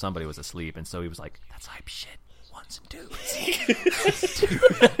dad or somebody was asleep, and so he was like, "That's hype shit. 1s and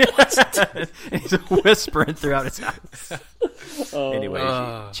 2s." He's whispering throughout his house.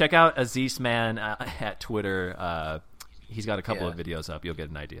 Anyway, check out Aziz Man at Twitter. He's got a couple of videos up. You'll get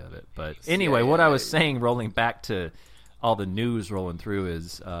an idea of it. But anyway, what I was saying, rolling back to all the news rolling through,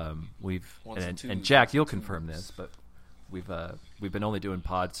 is and Jack, you'll confirm this, but we've been only doing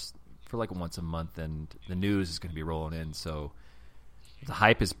pods for like once a month, and the news is going to be rolling in. So the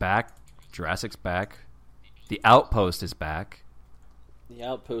hype is back. Jurassic's back. The Outpost is back. The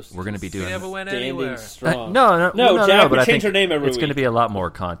Outpost. We're going to be doing. Never went anywhere. No, Jack. But We I change think our name every week. It's going to be a lot more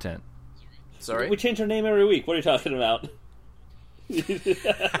content. Sorry, we change our name every week. What are you talking about?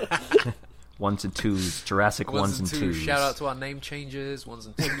 1s and 2s, Jurassic 1s and 2s. Shout out to our name changes. 1s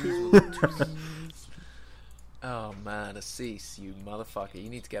and 2s. Oh man, Aziz, you motherfucker! You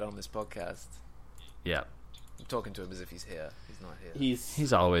need to get on this podcast. Yeah, I'm talking to him as if he's here. He's not here.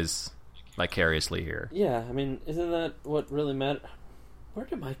 He's always vicariously here. Yeah, I mean, isn't that what really matters? Where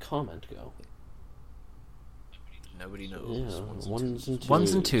did my comment go? Nobody knows. Yeah, 1s and 2s.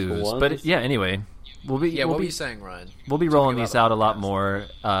 1s and 2s. But yeah, anyway, what were you saying, Ryan? We'll be rolling these out a lot more.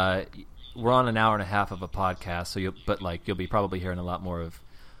 We're on an hour and a half of a podcast, so you'll be probably hearing a lot more of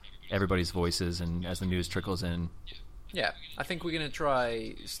everybody's voices, and as the news trickles in. Yeah, I think we're going to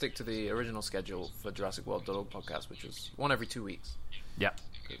try stick to the original schedule for JurassicWorld.org podcast, which was 1 every 2 weeks. Yeah.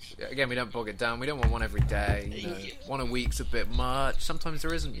 Again, we don't bog it down. We don't want 1 every day. 1 a week's a bit much. Sometimes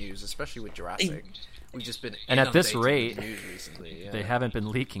there isn't news, especially with Jurassic. We've just been and at this rate, news recently, they haven't been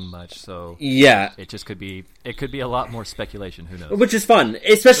leaking much. So it just could be a lot more speculation. Who knows? Which is fun,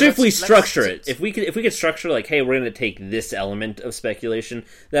 especially if we structure it. If we could structure like, hey, we're going to take this element of speculation,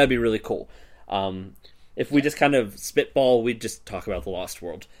 that'd be really cool. If we just kind of spitball, we'd just talk about the Lost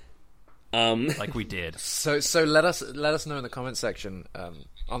World. Like we did. So let us know in the comment section.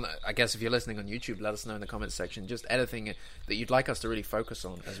 I guess if you're listening on YouTube, let us know in the comments section just anything that you'd like us to really focus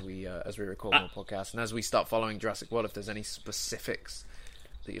on as we record more podcasts and as we start following Jurassic World. If there's any specifics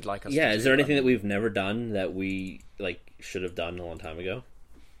that you'd like us to do. Is there anything that we've never done that we should have done a long time ago?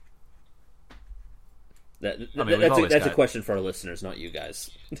 That's a question for our listeners, not you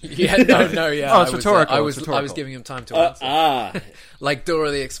guys. Yeah. Oh, it's rhetorical. I was giving him time to answer. Like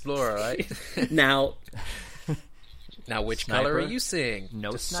Dora the Explorer, right? Now, which Sniper? color are you seeing?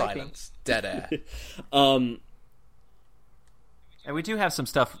 No Just sniping. silence. Dead air. And we do have some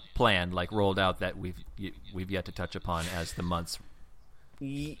stuff planned, like rolled out, that we've yet to touch upon as the months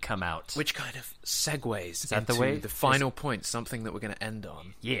come out. Which kind of segues that into the way? The final point, something that we're going to end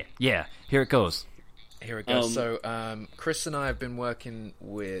on. Yeah. Here it goes. So, Chris and I have been working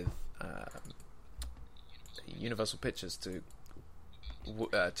with Universal Pictures to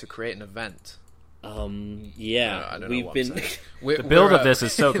create an event. I don't know. We've been the build of this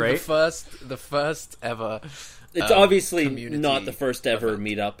is so great. the first ever. It's obviously not the first ever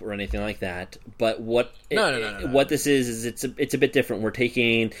meetup or anything like that. But what this is it's a bit different. We're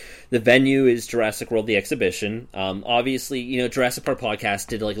taking the venue is Jurassic World the exhibition. Obviously, Jurassic Park podcast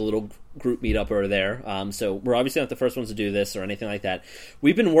did like a little group meetup over there. So we're obviously not the first ones to do this or anything like that.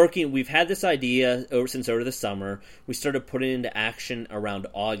 We've been working. We've had this idea since over the summer. We started putting it into action around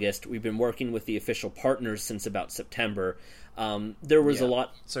August. We've been working with the official partners since about September. There was a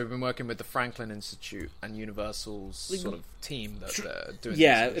lot. So we've been working with the Franklin Institute and Universal's sort of team that are doing.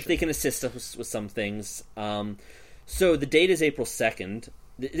 Yeah, if they can assist us with some things. So the date is April 2nd.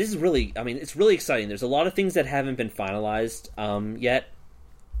 This is really, it's really exciting. There's a lot of things that haven't been finalized yet,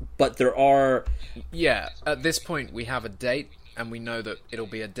 but there are. Yeah, at this point we have a date, and we know that it'll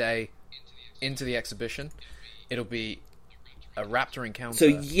be a day into the exhibition. It'll be a raptor encounter. So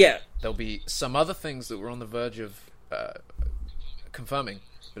yeah, there'll be some other things that we're on the verge of confirming,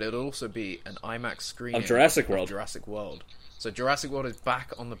 but it'll also be an IMAX screening of Jurassic World. So Jurassic World is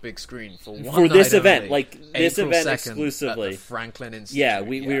back on the big screen for this event, only, this April event 2nd exclusively. At the Franklin Institute. Yeah,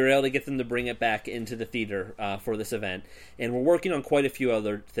 we were able to get them to bring it back into the theater for this event, and we're working on quite a few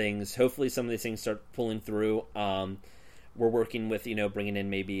other things. Hopefully, some of these things start pulling through. We're working with bringing in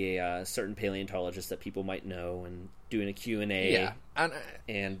maybe a certain paleontologist that people might know and doing a Q&A. Yeah,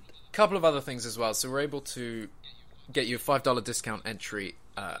 and a couple of other things as well. So we're able to get you a $5 discount entry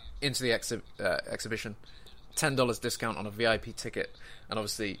into the exhibition, $10 discount on a VIP ticket, and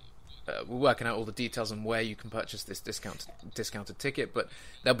obviously we're working out all the details on where you can purchase this discounted ticket. But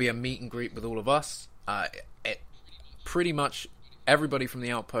there'll be a meet and greet with all of us. Pretty much everybody from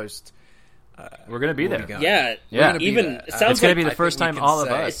the Outpost. We're gonna be there. Yeah. Even it sounds it's gonna be the first time all of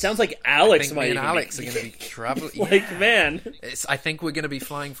us. It sounds like Alex might. Me and Alex are gonna be traveling. Like, man, I think we're gonna be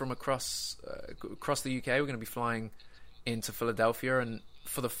flying from across the UK. We're gonna be flying into Philadelphia, and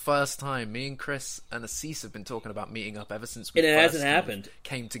for the first time, me and Chris and Assis have been talking about meeting up ever since we hasn't happened.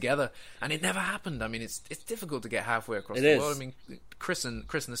 Came together, and it never happened. I mean, it's difficult to get halfway across the world. I mean, Chris and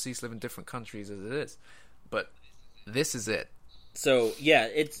Assis live in different countries as it is, but this is it. So yeah,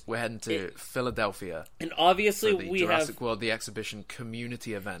 we're heading to Philadelphia, and obviously for the Jurassic World the exhibition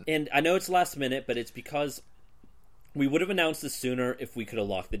community event. And I know it's last minute, but it's because we would have announced this sooner if we could have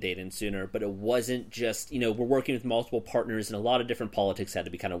locked the date in sooner. But it wasn't just we're working with multiple partners, and a lot of different politics had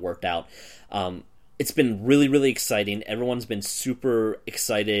to be kind of worked out. It's been really, really exciting. Everyone's been super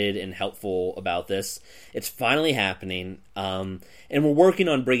excited and helpful about this. It's finally happening, and we're working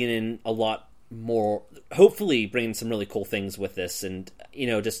on bringing in a lot more, hopefully bringing some really cool things with this, and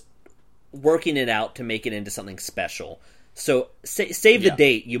just working it out to make it into something special. So save the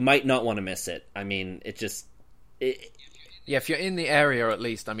date. You might not want to miss it. I mean, yeah, if you're in the area, at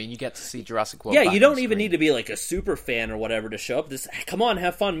least, I mean, you get to see Jurassic World. Yeah, you don't even need to be like a super fan or whatever to show up. Come on,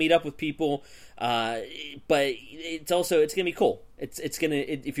 have fun, meet up with people. But it's gonna be cool.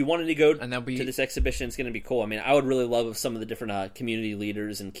 If you wanted to go to this exhibition, it's gonna be cool. I mean, I would really love if some of the different community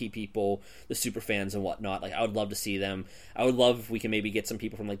leaders and key people, the super fans and whatnot. Like, I would love to see them. I would love if we can maybe get some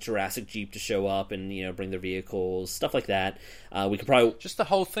people from like Jurassic Jeep to show up and bring their vehicles, stuff like that. We could probably just the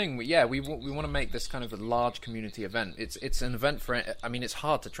whole thing. We want to make this kind of a large community event. It's an event for. I mean, it's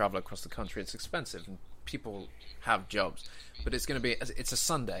hard to travel across the country. It's expensive, and people have jobs. But it's a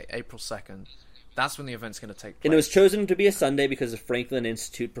Sunday, April 2nd. That's when the event's going to take place. And it was chosen to be a Sunday because the Franklin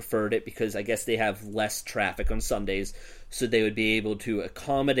Institute preferred it, because I guess they have less traffic on Sundays, so they would be able to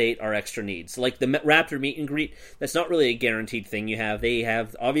accommodate our extra needs. Like the Raptor meet and greet, that's not really a guaranteed thing you have. They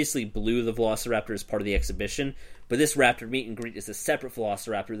have obviously Blue the Velociraptor as part of the exhibition, but this Raptor meet and greet is a separate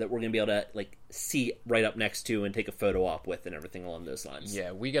Velociraptor that we're going to be able to see right up next to and take a photo op with and everything along those lines.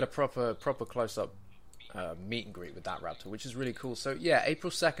 Yeah, we get a proper close-up meet and greet with that raptor, which is really cool. So yeah,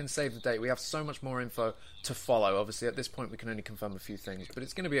 April 2nd, save the date. We have so much more info to follow. Obviously at this point we can only confirm a few things, but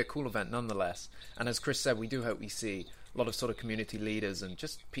it's going to be a cool event nonetheless. And as Chris said, we do hope we see a lot of sort of community leaders and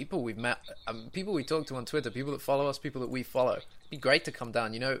just people we've met, people we talk to on Twitter, people that follow us, people that we follow. It'd be great to come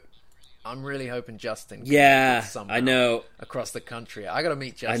down. I'm really hoping Justin can I know, across the country. I gotta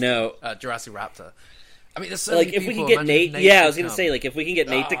meet Justin. I know. Jurassic Raptor. I mean, there's so many if we people. can get Nate, I was gonna say, if we can get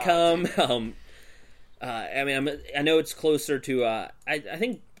Nate to come. I mean, I know it's closer to. I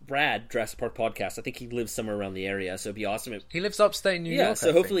think Brad, Jurassic Park Podcast. I think he lives somewhere around the area, so it'd be awesome. He lives upstate New York. Yeah,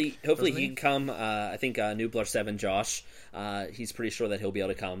 so hopefully he can come. I think Nublar 7 Josh. He's pretty sure that he'll be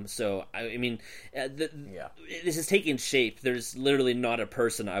able to come. So I mean, this is taking shape. There's literally not a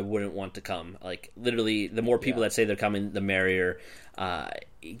person I wouldn't want to come. Like, literally, the more people that say they're coming, the merrier.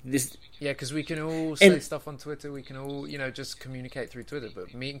 Because we can all say stuff on Twitter. We can all, just communicate through Twitter.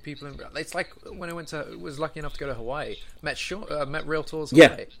 But meeting people, it's like when I was lucky enough to go to Hawaii, met Real Tours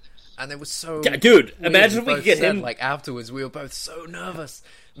Hawaii, and it was so. Yeah, dude, imagine if we could get him. Like afterwards, we were both so nervous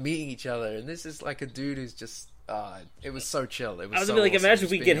meeting each other, and this is like a dude who's just. It was so chill. It was. I was so awesome. Imagine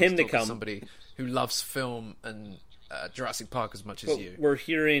if we get him to come. Somebody who loves film and Jurassic Park as much as you. We're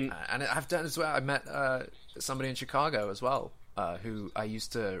hearing, and I've done as well. I met somebody in Chicago as well. Who I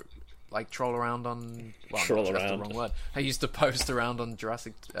used to troll around on. Well, troll around. That's the wrong word. I used to post around on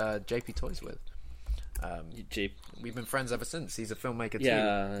Jurassic JP Toys with. We've been friends ever since. He's a filmmaker too,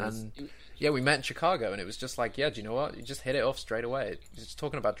 and we met in Chicago, and it was just like, do you know what? You just hit it off straight away. Just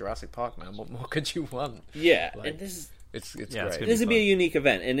talking about Jurassic Park, man. What more could you want? Yeah, and this is. It's great. This would be a unique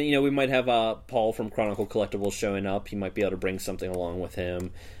event, and we might have Paul from Chronicle Collectibles showing up. He might be able to bring something along with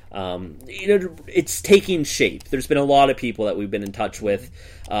him. It's taking shape. There's been a lot of people that we've been in touch with.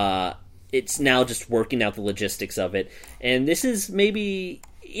 It's now just working out the logistics of it, and this is maybe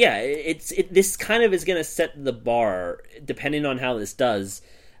this kind of is going to set the bar depending on how this does.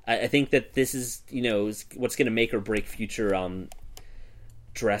 I think that this is what's going to make or break future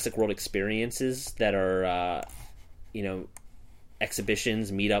Jurassic World experiences that are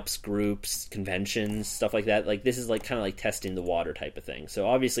exhibitions, meetups, groups, conventions, stuff like that. Like, this is kind of like testing the water type of thing. So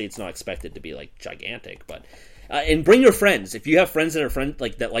obviously it's not expected to be gigantic, but and bring your friends. If you have friends that are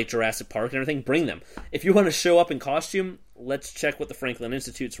that like Jurassic Park and everything, bring them. If you want to show up in costume, let's check what the Franklin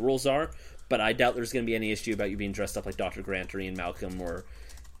Institute's rules are, but I doubt there's going to be any issue about you being dressed up like Dr. Grant or Ian Malcolm or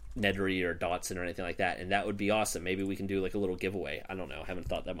Nedry or Dotson or anything like that, and that would be awesome. Maybe we can do like a little giveaway. I don't know. I haven't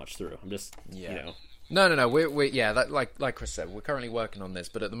thought that much through. I'm just, you know. No. We're like Chris said, we're currently working on this,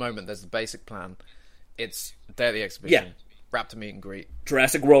 but at the moment there's the basic plan. It's Day of the Exhibition, Raptor meet and greet,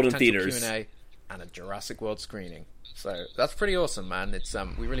 Jurassic World in theaters, Q&A, and a Jurassic World screening. So that's pretty awesome, man. It's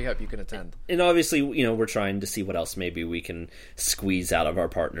we really hope you can attend. And obviously, you know, we're trying to see what else maybe we can squeeze out of our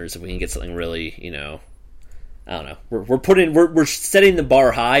partners if we can get something really, you know. I don't know. We're setting the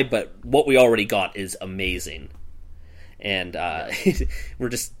bar high, but what we already got is amazing, and we're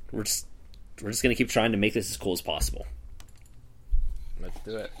just gonna keep trying to make this as cool as possible. Let's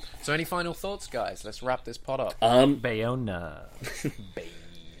do it. So, any final thoughts, guys? Let's wrap this pod up. Bayona.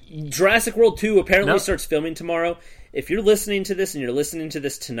 Jurassic World 2 apparently starts filming tomorrow. If you're listening to this and you're listening to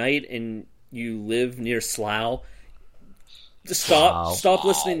this tonight and you live near Slough, just stop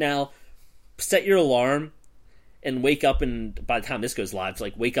listening now. Set your alarm. And wake up, and by the time this goes live,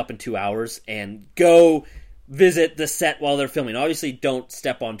 like wake up in 2 hours and go visit the set while they're filming. Obviously, don't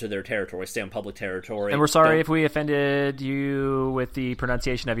step onto their territory; stay on public territory. And we're sorry if we offended you with the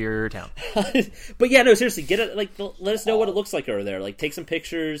pronunciation of your town. But yeah, no, seriously, get it. Like, let us know what it looks like over there. Like, take some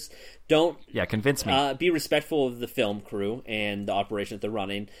pictures. Don't convince me. Be respectful of the film crew and the operation that they're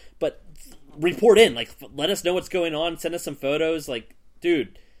running, but report in. Like, let us know what's going on. Send us some photos. Like,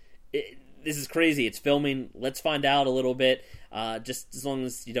 dude. This is crazy. It's filming. Let's find out a little bit. Just as long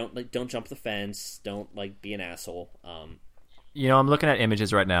as you don't jump the fence. Don't be an asshole. You know, I'm looking at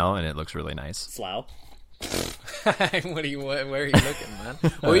images right now, and it looks really nice. Slough. Where are you looking, man?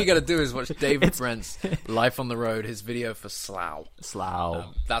 All you got to do is watch David Brent's Life on the Road, his video for Slough.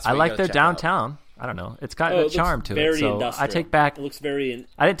 That's I like their downtown. Out. I don't know. It's got a charm to it. So industrial. I take back. It looks very.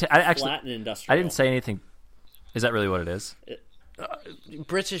 Flat and industrial. I didn't say anything. Is that really what it is?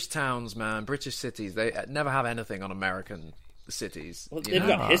 British towns, man, British cities, they never have anything on American cities. Well, they've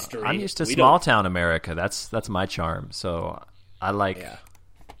got history. I'm used to small town America. That's my charm. So I like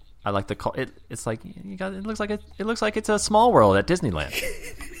the it's like you got it looks like it's a small world at Disneyland.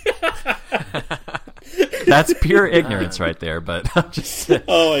 That's pure ignorance right there, but I'm just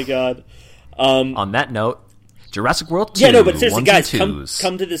oh my god. On that note, Jurassic World 2. Yeah, no, but seriously, guys,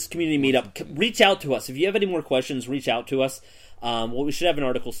 come to this community meetup. Reach out to us. If you have any more questions, reach out to us. Well, we should have an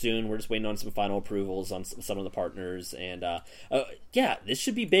article soon. We're just waiting on some final approvals on some of the partners. And, this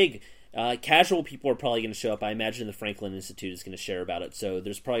should be big. Casual people are probably going to show up. I imagine the Franklin Institute is going to share about it. So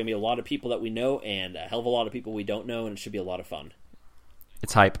there's probably going to be a lot of people that we know and a hell of a lot of people we don't know, and it should be a lot of fun.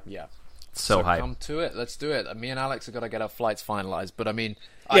 It's hype. Yeah. So hype. Come to it. Let's do it. Me and Alex have got to get our flights finalized. But, I mean...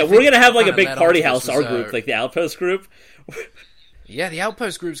 Yeah, we're going to have a big party house, our group, like the Outpost group. Yeah, the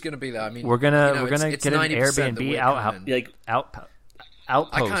Outpost group's going to be there. I mean, we're gonna get an Airbnb outpost. I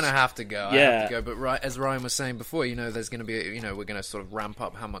kind of have to go. I have to go. But as Ryan was saying before, there's going to be, we're going to sort of ramp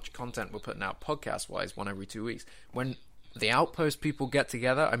up how much content we're putting out podcast-wise, one every 2 weeks. When the Outpost people get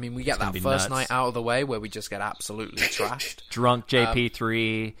together, I mean, we get that first night out of the way where we just get absolutely trashed. Drunk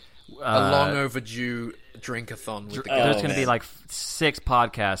JP3. A long overdue drink-a-thon with the guys. There's going to be like 6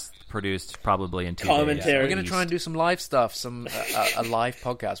 podcasts produced probably in 2 days. Commentary. We're going to try and do some live stuff. A live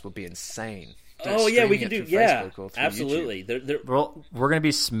podcast would be insane. Yeah, we can do. Yeah, absolutely. We're going to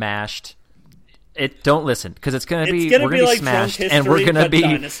be smashed. Don't listen, because it's going to be. We're going to be like smashed, history, and we're going to be.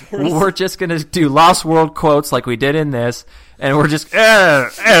 Dinosaurs. We're just going to do Lost World quotes like we did in this, and we're just.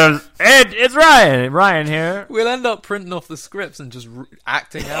 It's Ryan here. We'll end up printing off the scripts and just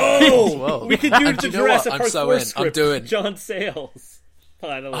acting out. Oh, well. We could do the Jurassic Park 4 script. I'm doing John Sayles.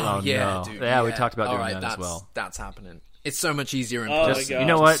 Finally. Oh yeah, dude. Yeah, we talked about doing that as well. That's happening. It's so much easier in person. You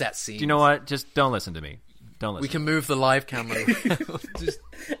know what? Set scenes. You know what? Just don't listen to me. Don't listen. We can move the live camera. Just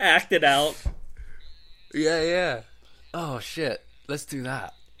act it out. Yeah. Oh shit. Let's do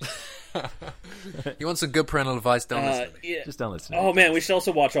that. You want some good parental advice? Don't listen to me. Yeah. Just don't listen. Oh man, we should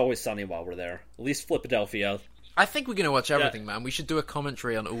also watch Always Sunny while we're there. At least Philadelphia. I think we're gonna watch everything, man. We should do a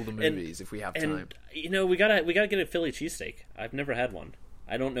commentary on all the movies if we have time. We gotta get a Philly cheesesteak. I've never had one.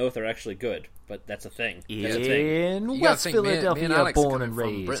 I don't know if they're actually good, but that's a thing. In West Philadelphia, born and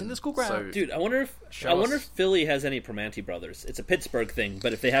raised in the school ground. Dude, I wonder if Philly has any Primanti brothers. It's a Pittsburgh thing,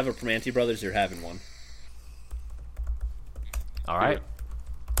 but if they have a Primanti brothers, you're having one. All right.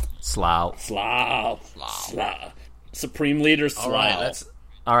 Slough. Supreme Leader Slough.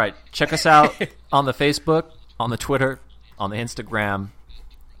 All right. Check us out on the Facebook, on the Twitter, on the Instagram.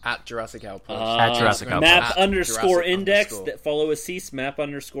 At Jurassic Outpost. At Jurassic Outpost. Map_index. Follow Assis.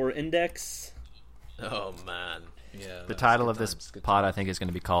 Map_index. Oh, man. Yeah. The title of this pod, I think, is going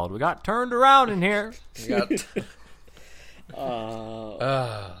to be called "We Got Turned Around in Here."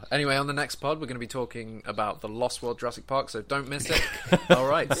 Anyway, on the next pod, we're going to be talking about the Lost World Jurassic Park, so don't miss it. All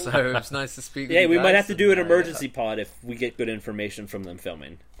right, so it's nice to speak with you we guys, might have to do an emergency pod if we get good information from them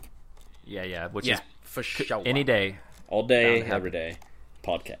filming. Which is for sure. any day. All day, every day.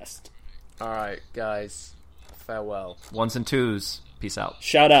 Podcast. All right, guys. Farewell. Ones and twos. Peace out.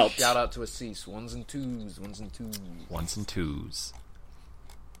 Shout out. Shout out to Assis. Ones and twos. Ones and twos. Ones and twos.